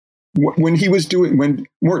 When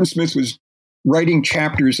Morton Smith was writing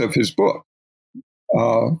chapters of his book,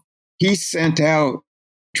 he sent out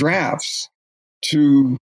drafts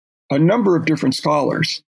to a number of different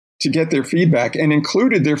scholars to get their feedback and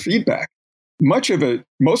included their feedback. Most of it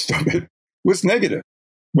was negative.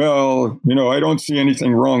 Well, I don't see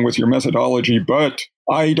anything wrong with your methodology, but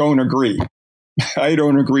I don't agree. I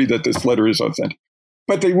don't agree that this letter is authentic.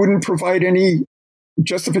 But they wouldn't provide any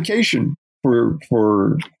justification for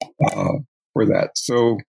that.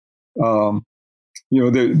 So, there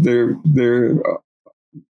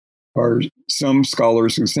are some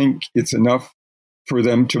scholars who think it's enough for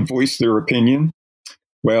them to voice their opinion.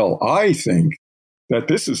 Well, I think that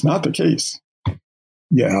this is not the case.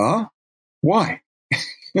 Yeah? Why?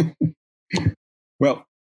 Well,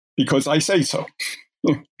 because I say so.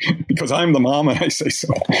 Because I'm the mom and I say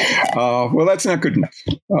so. Well, that's not good enough.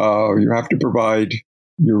 You have to provide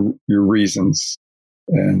your reasons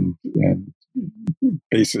and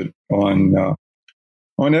base it on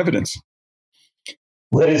evidence.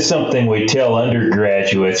 That is something we tell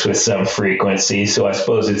undergraduates with some frequency, so I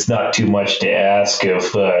suppose it's not too much to ask of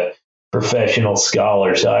professional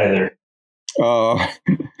scholars either.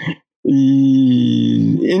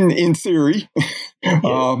 In theory,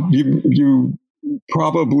 yeah. You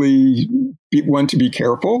probably want to be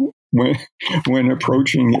careful when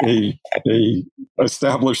approaching a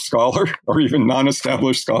established scholar or even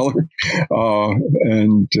non-established scholar,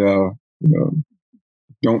 and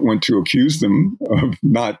don't want to accuse them of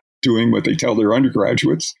not doing what they tell their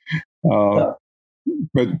undergraduates. But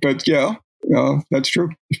yeah, that's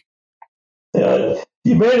true.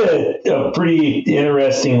 You made a pretty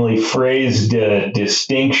interestingly phrased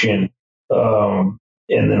distinction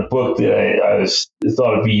in the book that I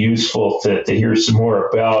thought it'd be useful to hear some more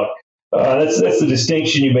about. That's the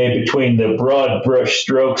distinction you made between the broad brush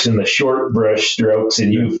strokes and the short brush strokes,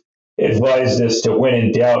 and you've advised us to, when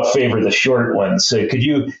in doubt, favor the short ones. So could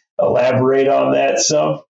you elaborate on that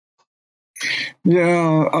some?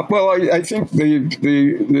 Yeah, well, I think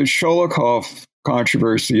the Sholokov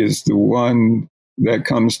controversy is the one that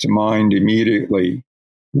comes to mind immediately,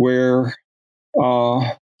 where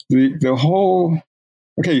the whole,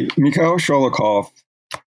 Mikhail Sholokov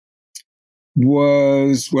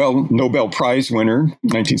was, Nobel Prize winner,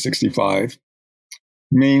 1965,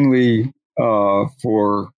 mainly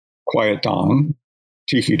for Quiet Dawn,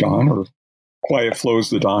 Tichy Dawn, or Quiet Flows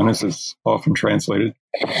the Dawn, as it's often translated.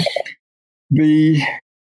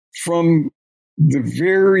 From the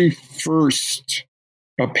very first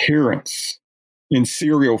appearance in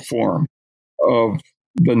serial form of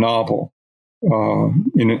the novel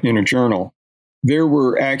in a journal, there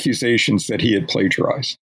were accusations that he had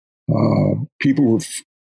plagiarized.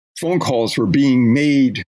 Phone calls were being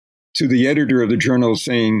made to the editor of the journal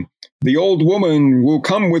saying, "The old woman will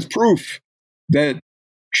come with proof that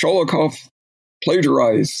Sholokov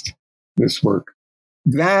plagiarized this work."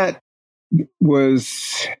 That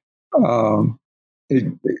was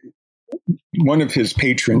one of his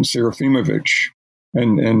patrons, Serafimovich,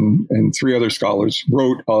 and three other scholars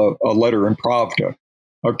wrote a letter in Pravda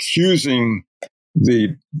accusing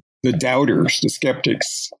the doubters, the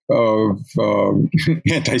skeptics of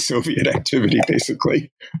anti-Soviet activity, basically,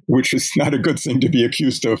 which is not a good thing to be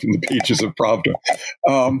accused of in the pages of Pravda.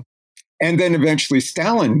 And then eventually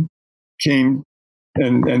Stalin came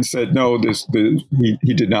and said, no,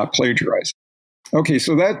 he did not plagiarize. Okay,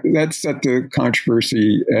 so that set the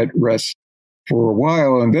controversy at rest for a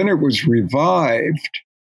while, and then it was revived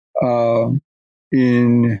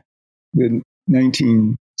in the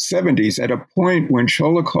 1970s at a point when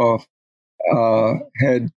Sholokhov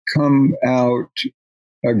had come out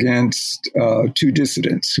against two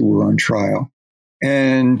dissidents who were on trial.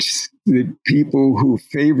 And the people who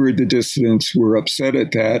favored the dissidents were upset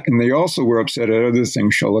at that, and they also were upset at other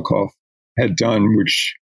things Sholokhov had done,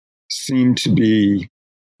 which seemed to be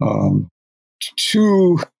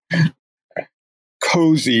too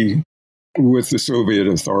cozy with the Soviet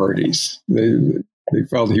authorities. They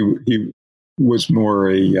felt he was more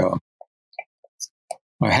a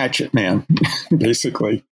hatchet man,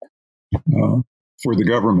 basically, for the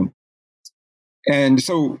government. And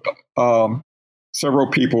so several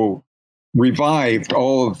people revived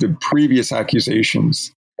all of the previous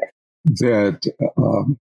accusations that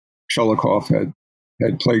Sholokhov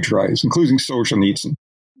had plagiarized, including Solzhenitsyn.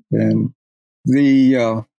 And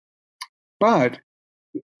but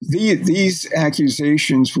these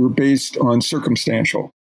accusations were based on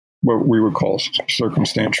what we would call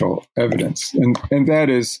circumstantial evidence. And that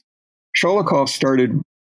is, Sholokhov started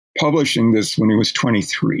publishing this when he was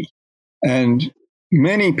 23. And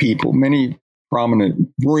many people, many prominent,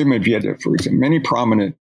 Roy Medvedev, for example, many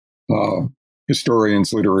prominent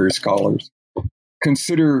historians, literary scholars,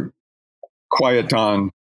 consider Quiet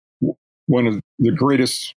Dawn one of the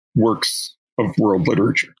greatest works of world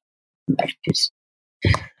literature.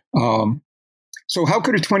 So how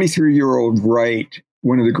could a 23-year-old write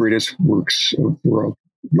one of the greatest works of world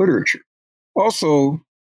literature? Also,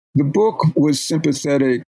 the book was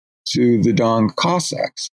sympathetic to the Don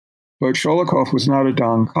Cossacks, but Sholokhov was not a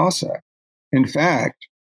Don Cossack. In fact,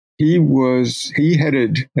 he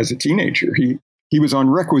headed, as a teenager, he was on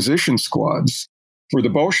requisition squads for the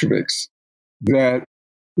Bolsheviks that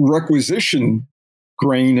requisition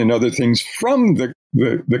grain and other things from the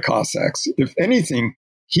Cossacks. If anything,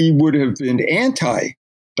 he would have been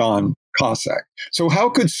anti-Don Cossack. So how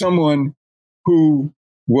could someone who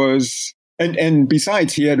was, and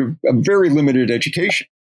besides, he had a very limited education,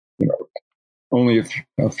 only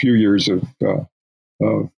a few years of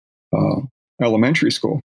elementary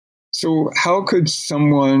school. So how could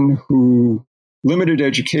someone who limited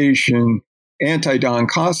education, anti-Don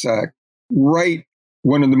Cossack, write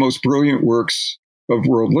one of the most brilliant works of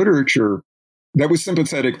world literature that was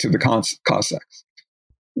sympathetic to the Cossacks?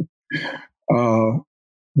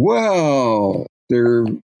 Well, there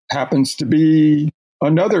happens to be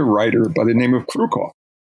another writer by the name of Krukov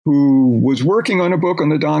who was working on a book on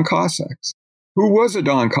the Don Cossacks, who was a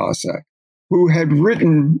Don Cossack, who had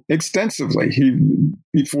written extensively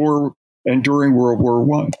before and during World War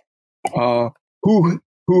I,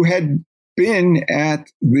 who had been at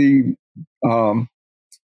the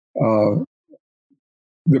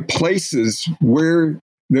places where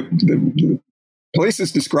the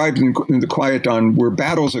places described in the Quiet Dawn where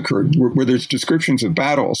battles occurred, where there's descriptions of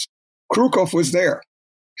battles. Krukov was there.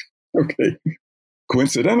 Okay.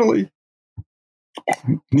 Coincidentally,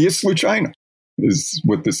 не случайно is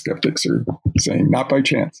what the skeptics are saying, not by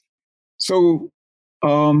chance. So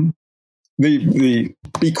because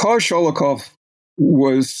Sholokhov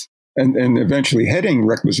was and eventually heading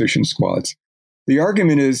requisition squads, the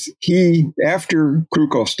argument is after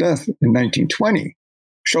Krukov's death in 1920,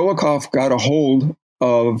 Sholokhov got a hold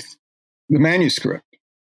of the manuscript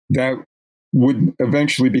that would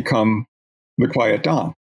eventually become the Quiet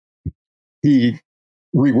Dawn. He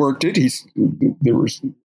reworked it. There was,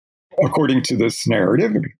 according to this scenario,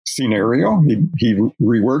 he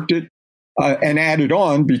reworked it and added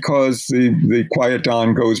on because the Quiet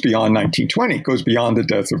Dawn goes beyond 1920, goes beyond the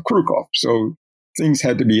death of Krukov. So things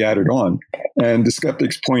had to be added on. And the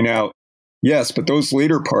skeptics point out, yes, but those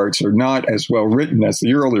later parts are not as well written as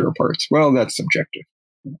the earlier parts. Well, that's subjective.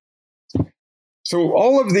 So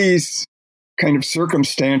all of these kind of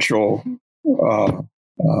circumstantial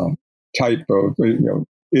type of,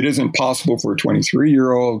 it isn't possible for a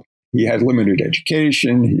 23-year-old. He had limited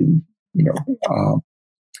education. He,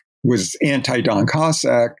 was anti-Don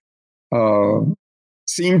Cossack,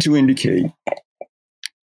 seemed to indicate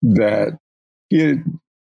that he had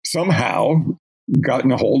somehow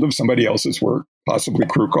gotten a hold of somebody else's work, possibly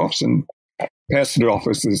Krukov's, and passed it off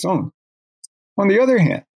as his own. On the other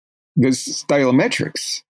hand, the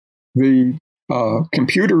stylometrics, the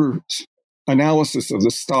computer analysis of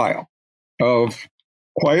the style of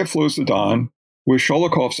Quiet Flows the Dawn with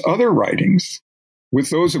Sholokov's other writings, with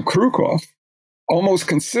those of Krukov, almost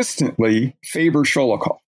consistently favor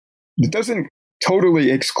Sholokov. It doesn't totally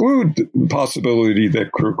exclude the possibility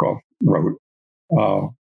that Krukov wrote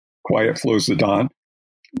Quiet Flows the Dawn,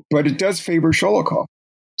 but it does favor Sholokov.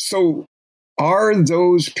 So are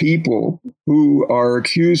those people who are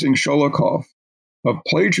accusing Sholokov of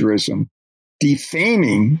plagiarism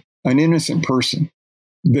defaming an innocent person?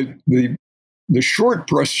 The short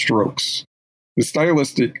brushstrokes,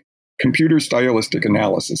 the computer stylistic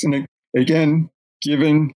analysis, and again,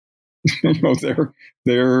 given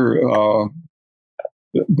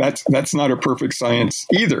that's not a perfect science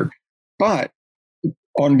either. But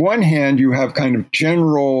on one hand, you have kind of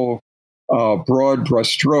general broad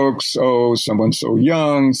brushstrokes. Oh, someone so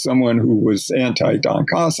young, someone who was anti-Don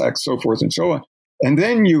Cossack, so forth and so on. And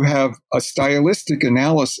then you have a stylistic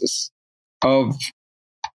analysis of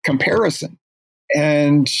comparison.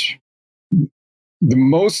 And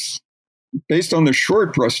based on the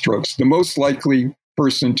short brushstrokes, the most likely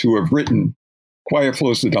person to have written Quiet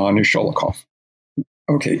Flows the Dawn is Sholokov.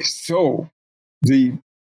 Okay, so the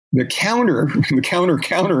counter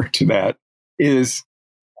to that is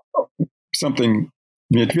something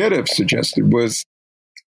Medvedev suggested, was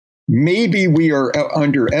maybe we are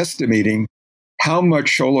underestimating how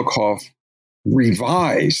much Sholokov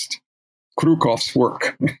revised Krukov's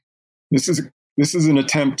work. This is an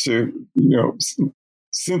attempt to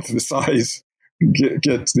synthesize,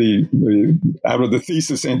 get the out of the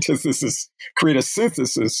thesis antithesis, create a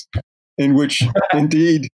synthesis in which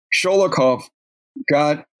indeed Sholokov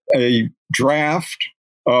got a draft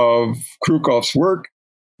of Krukov's work,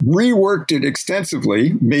 reworked it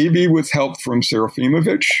extensively, maybe with help from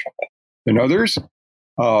Serafimovich and others.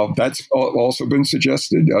 That's also been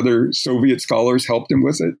suggested. Other Soviet scholars helped him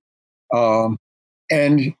with it.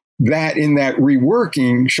 And that in that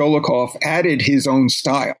reworking, Sholokov added his own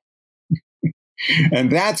style.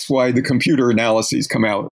 And that's why the computer analyses come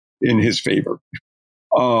out in his favor.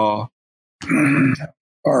 All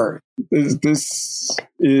right. This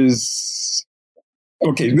is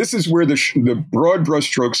okay. This is where the broad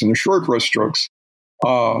brushstrokes and the short brushstrokes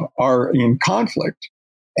are in conflict,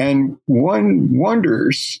 and one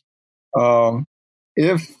wonders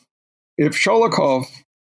if Sholokov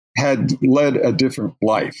had led a different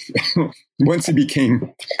life once he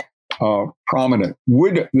became prominent,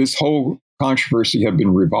 would this whole controversy have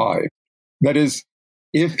been revived? That is,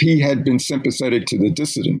 if he had been sympathetic to the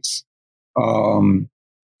dissidents,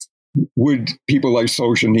 would people like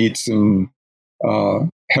Solzhenitsyn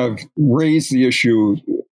have raised the issue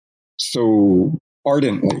so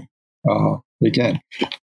ardently again?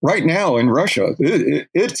 Right now in Russia,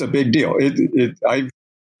 it's a big deal. I've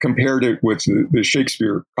compared it with the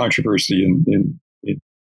Shakespeare controversy in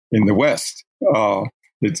the West.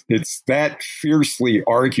 It's that fiercely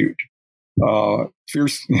argued,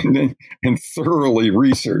 fierce and thoroughly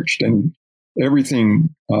researched, and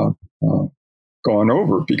everything gone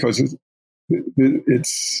over, because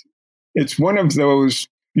it's one of those.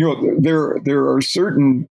 There are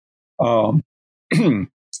certain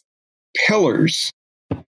pillars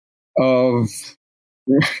of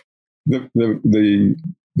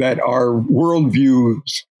that our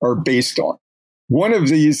worldviews are based on. One of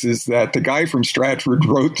these is that the guy from Stratford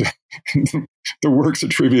wrote the works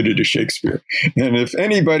attributed to Shakespeare. And if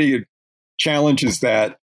anybody challenges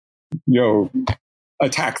that,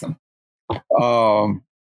 attack them.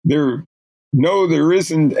 There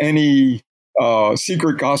isn't any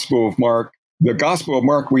secret Gospel of Mark. The Gospel of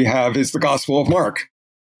Mark we have is the Gospel of Mark.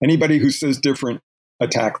 Anybody who says different,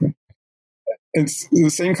 attack them. It's the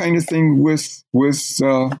same kind of thing with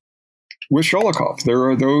Sholokov. There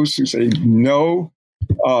are those who say no,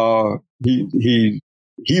 he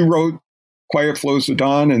wrote Quiet Flows the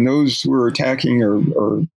Dawn, and those who are attacking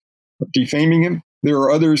or defaming him. There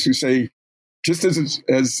are others who say just as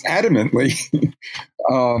adamantly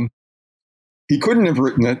he couldn't have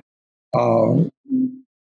written it,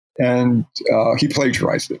 and he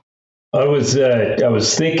plagiarized it. I was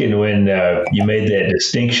thinking when you made that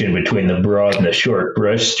distinction between the broad and the short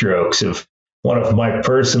brushstrokes of one of my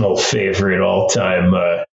personal favorite all-time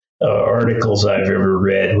articles I've ever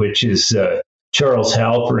read, which is Charles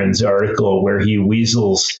Halperin's article where he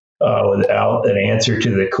weasels without an answer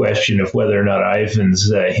to the question of whether or not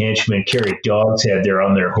Ivan's henchmen carried dog's head there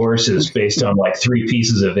on their horses based on like 3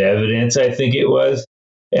 pieces of evidence, I think it was.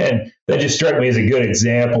 And that just struck me as a good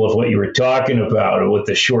example of what you were talking about with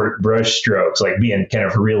the short brush strokes, like being kind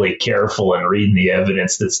of really careful and reading the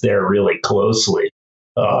evidence that's there really closely,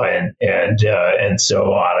 and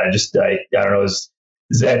so on. I don't know.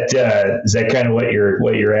 Is that kind of what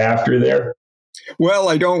you're after there? Well,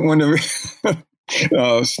 I don't want to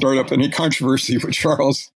start up any controversy with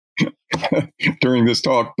Charles during this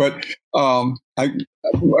talk, but in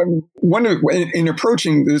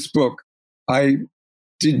approaching this book, I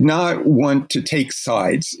did not want to take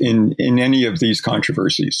sides in any of these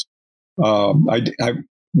controversies. I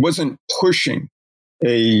wasn't pushing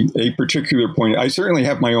a particular point. I certainly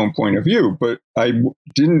have my own point of view, but I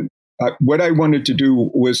didn't. What I wanted to do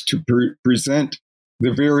was to present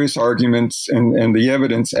the various arguments and the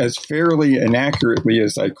evidence as fairly and accurately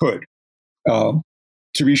as I could.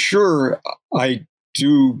 To be sure, I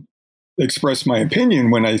do express my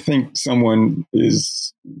opinion when I think someone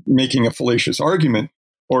is making a fallacious argument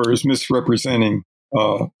or is misrepresenting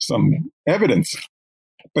some evidence.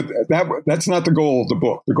 But that's not the goal of the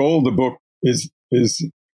book. The goal of the book is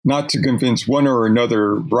not to convince one or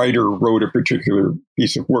another writer wrote a particular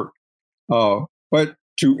piece of work, but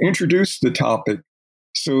to introduce the topic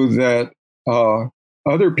so that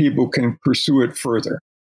other people can pursue it further.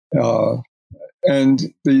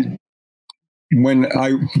 And when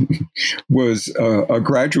I was a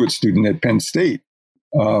graduate student at Penn State,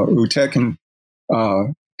 Utekin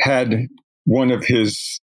had one of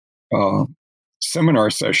his seminar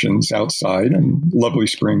sessions outside on a lovely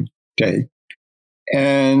spring day.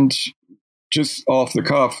 And just off the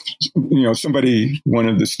cuff, one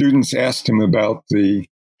of the students asked him about the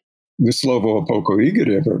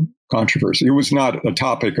Slovo-Apoco-Igoreva controversy. It was not a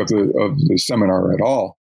topic of the seminar at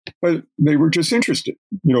all, but they were just interested.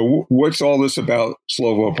 What's all this about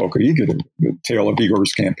Slovo-Apoco-Igoreva, the tale of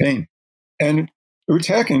Igor's campaign? And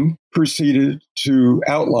Utekin proceeded to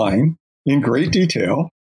outline in great detail,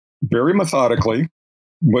 very methodically,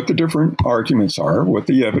 what the different arguments are, what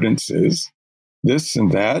the evidence is, this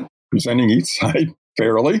and that, presenting each side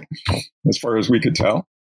fairly, as far as we could tell.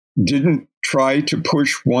 Didn't try to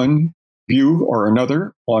push one view or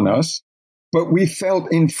another on us, but we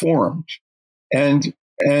felt informed and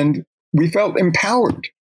we felt empowered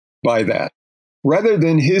by that. Rather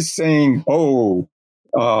than his saying,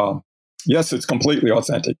 yes, it's completely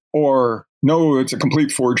authentic, or no, it's a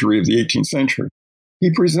complete forgery of the 18th century.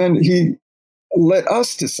 He let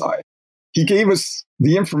us decide. He gave us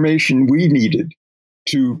the information we needed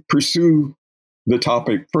to pursue the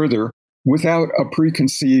topic further without a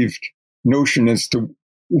preconceived notion as to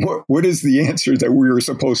what is the answer that we were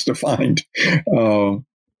supposed to find in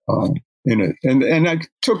it. And I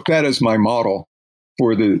took that as my model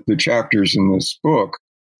for the chapters in this book,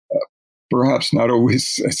 perhaps not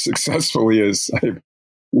always as successfully as I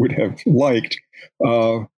would have liked,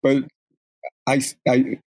 but I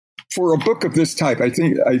for a book of this type, I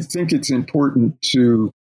think it's important to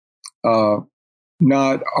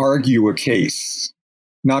not argue a case,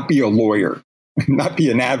 not be a lawyer, not be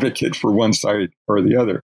an advocate for one side or the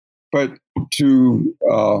other, but to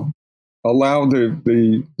allow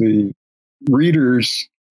the readers.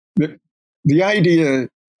 The idea,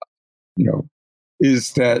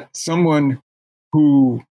 is that someone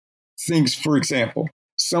who thinks, for example,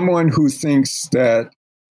 that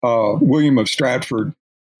William of Stratford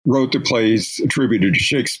wrote the plays attributed to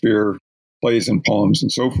Shakespeare, plays and poems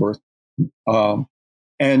and so forth,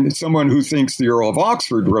 and someone who thinks the Earl of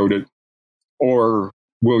Oxford wrote it, or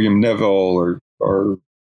William Neville or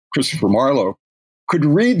Christopher Marlowe, could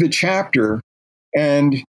read the chapter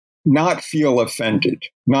and not feel offended,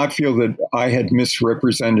 not feel that I had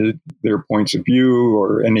misrepresented their points of view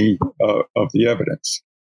or any of the evidence.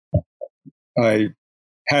 I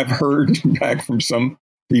have heard back from some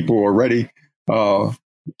people already.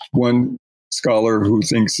 One scholar who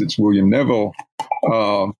thinks it's William Neville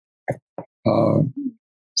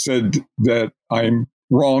said that I'm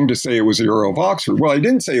wrong to say it was the Earl of Oxford. Well, I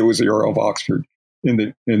didn't say it was the Earl of Oxford in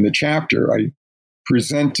the chapter. I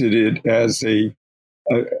presented it as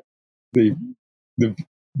the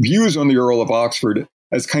views on the Earl of Oxford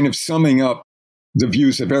as kind of summing up the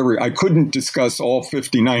views of I couldn't discuss all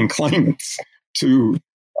 59 claimants to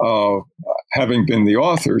having been the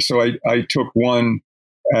author. So I took one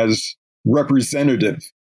as representative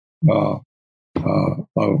of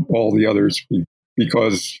all the others,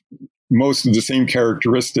 because most of the same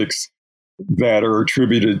characteristics that are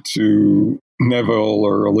attributed to Neville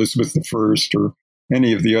or Elizabeth I or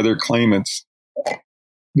any of the other claimants,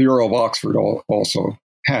 the Earl of Oxford also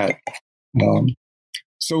had.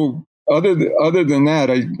 So other than that,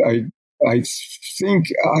 I think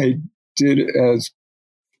I did as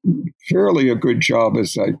fairly a good job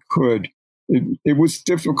as I could. It was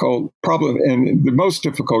difficult, probably, and the most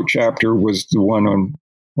difficult chapter was the one on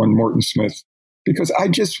Morton Smith, because I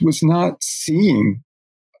just was not seeing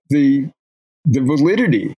the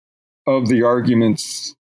validity of the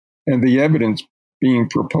arguments and the evidence being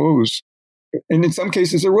proposed. And in some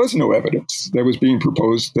cases, there was no evidence that was being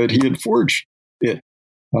proposed that he had forged it.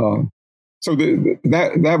 So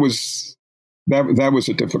that was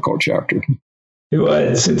a difficult chapter.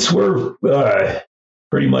 Since we're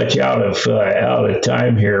pretty much out of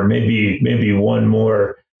time here, maybe one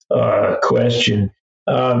more question.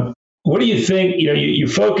 What do you think? You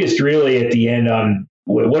focused really at the end on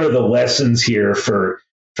what are the lessons here for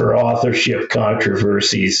authorship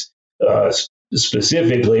controversies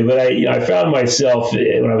specifically. But I found myself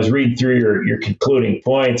when I was reading through your concluding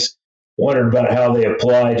points, wondering about how they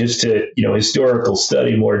apply just to historical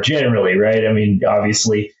study more generally, right? I mean,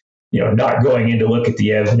 obviously, not going in to look at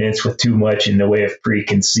the evidence with too much in the way of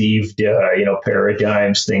preconceived,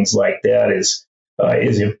 paradigms, things like that is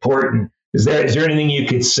important. Is there anything you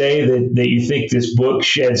could say that you think this book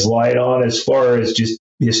sheds light on as far as just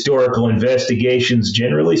historical investigations,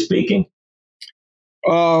 generally speaking?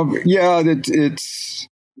 Yeah, it's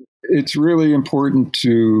really important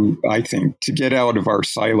I think, to get out of our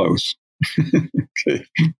silos. Okay.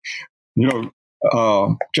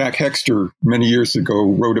 Jack Hexter many years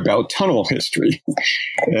ago wrote about tunnel history,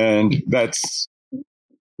 and that's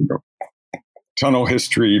tunnel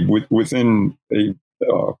history within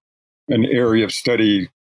an area of study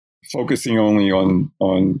focusing only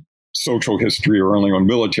on social history or only on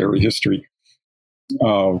military history,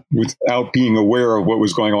 without being aware of what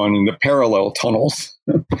was going on in the parallel tunnels.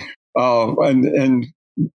 And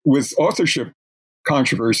with authorship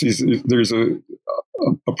controversies, there's a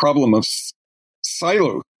problem of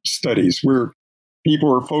silo studies where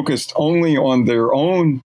people are focused only on their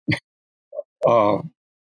own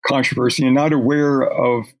controversy and not aware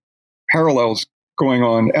of parallels going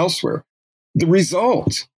on elsewhere. The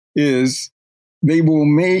result is they will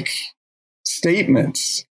make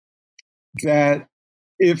statements that,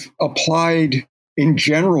 if applied in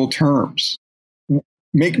general terms,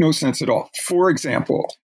 make no sense at all. For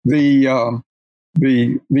example, the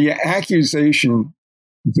accusation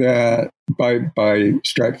that by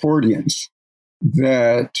Stratfordians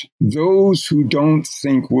that those who don't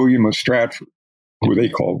think William of Stratford, who they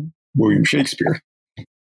call William Shakespeare,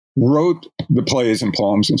 wrote the plays and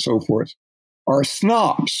poems and so forth, are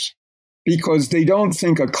snobs because they don't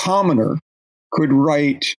think a commoner could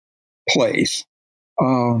write plays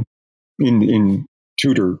in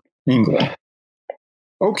Tudor England.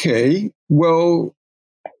 Okay, well,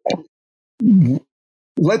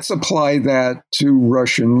 let's apply that to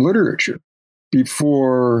Russian literature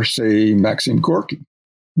before, say, Maxim Gorky.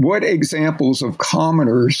 What examples of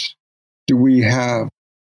commoners do we have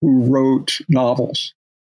who wrote novels,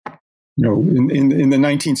 in the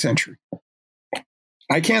 19th century?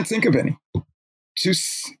 I can't think of any. To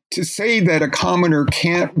say that a commoner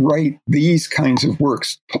can't write these kinds of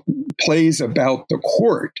works, plays about the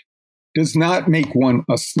court, does not make one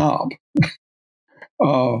a snob.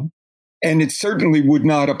 And it certainly would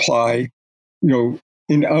not apply,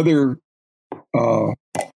 in other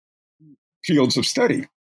fields of study.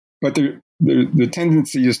 But the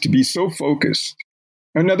tendency is to be so focused.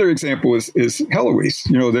 Another example is Heloise.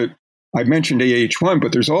 That I mentioned AH1,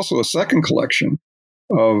 but there's also a second collection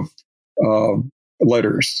of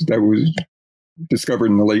letters that was discovered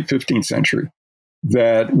in the late 15th century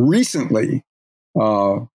that recently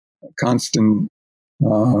Constant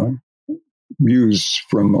Muse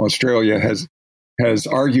from Australia has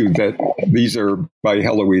argued that these are by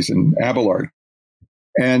Heloise and Abelard.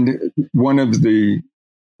 And one of the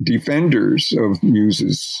defenders of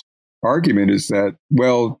Muse's argument is that,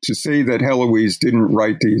 well, to say that Heloise didn't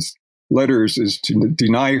write these letters is to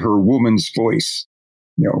deny her woman's voice.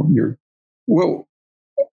 Well,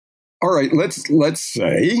 all right, let's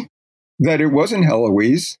say that it wasn't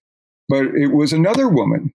Heloise, but it was another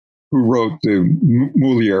woman who wrote the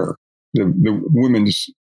Molière, the women's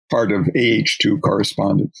part of AH2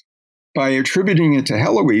 correspondence. By attributing it to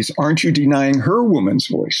Heloise, aren't you denying her woman's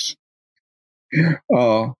voice?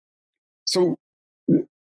 So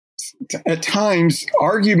at times,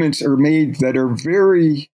 arguments are made that are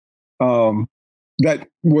very, that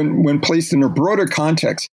when placed in a broader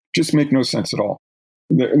context, just make no sense at all.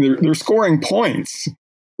 They're scoring points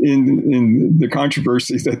in the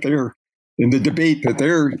controversies that they're, in the debate that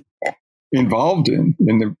they're involved in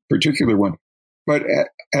the particular one. But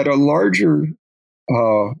at a larger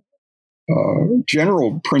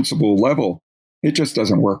general principle level, it just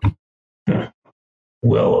doesn't work.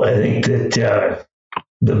 Well, I think that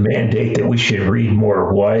the mandate that we should read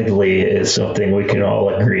more widely is something we can all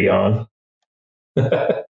agree on.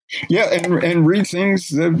 Yeah, and read things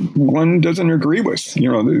that one doesn't agree with.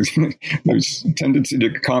 There's tendency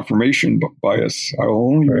to confirmation bias. I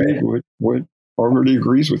will only read what already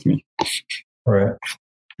agrees with me. Right.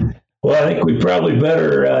 Well, I think we probably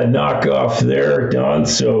better knock off there, Don.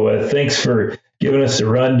 So thanks for giving us a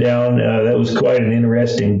rundown. That was quite an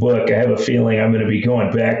interesting book. I have a feeling I'm going to be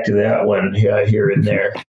going back to that one here and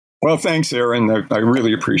there. Well, thanks, Aaron. I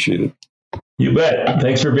really appreciate it. You bet.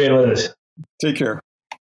 Thanks for being with us. Take care.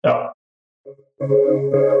 Oh.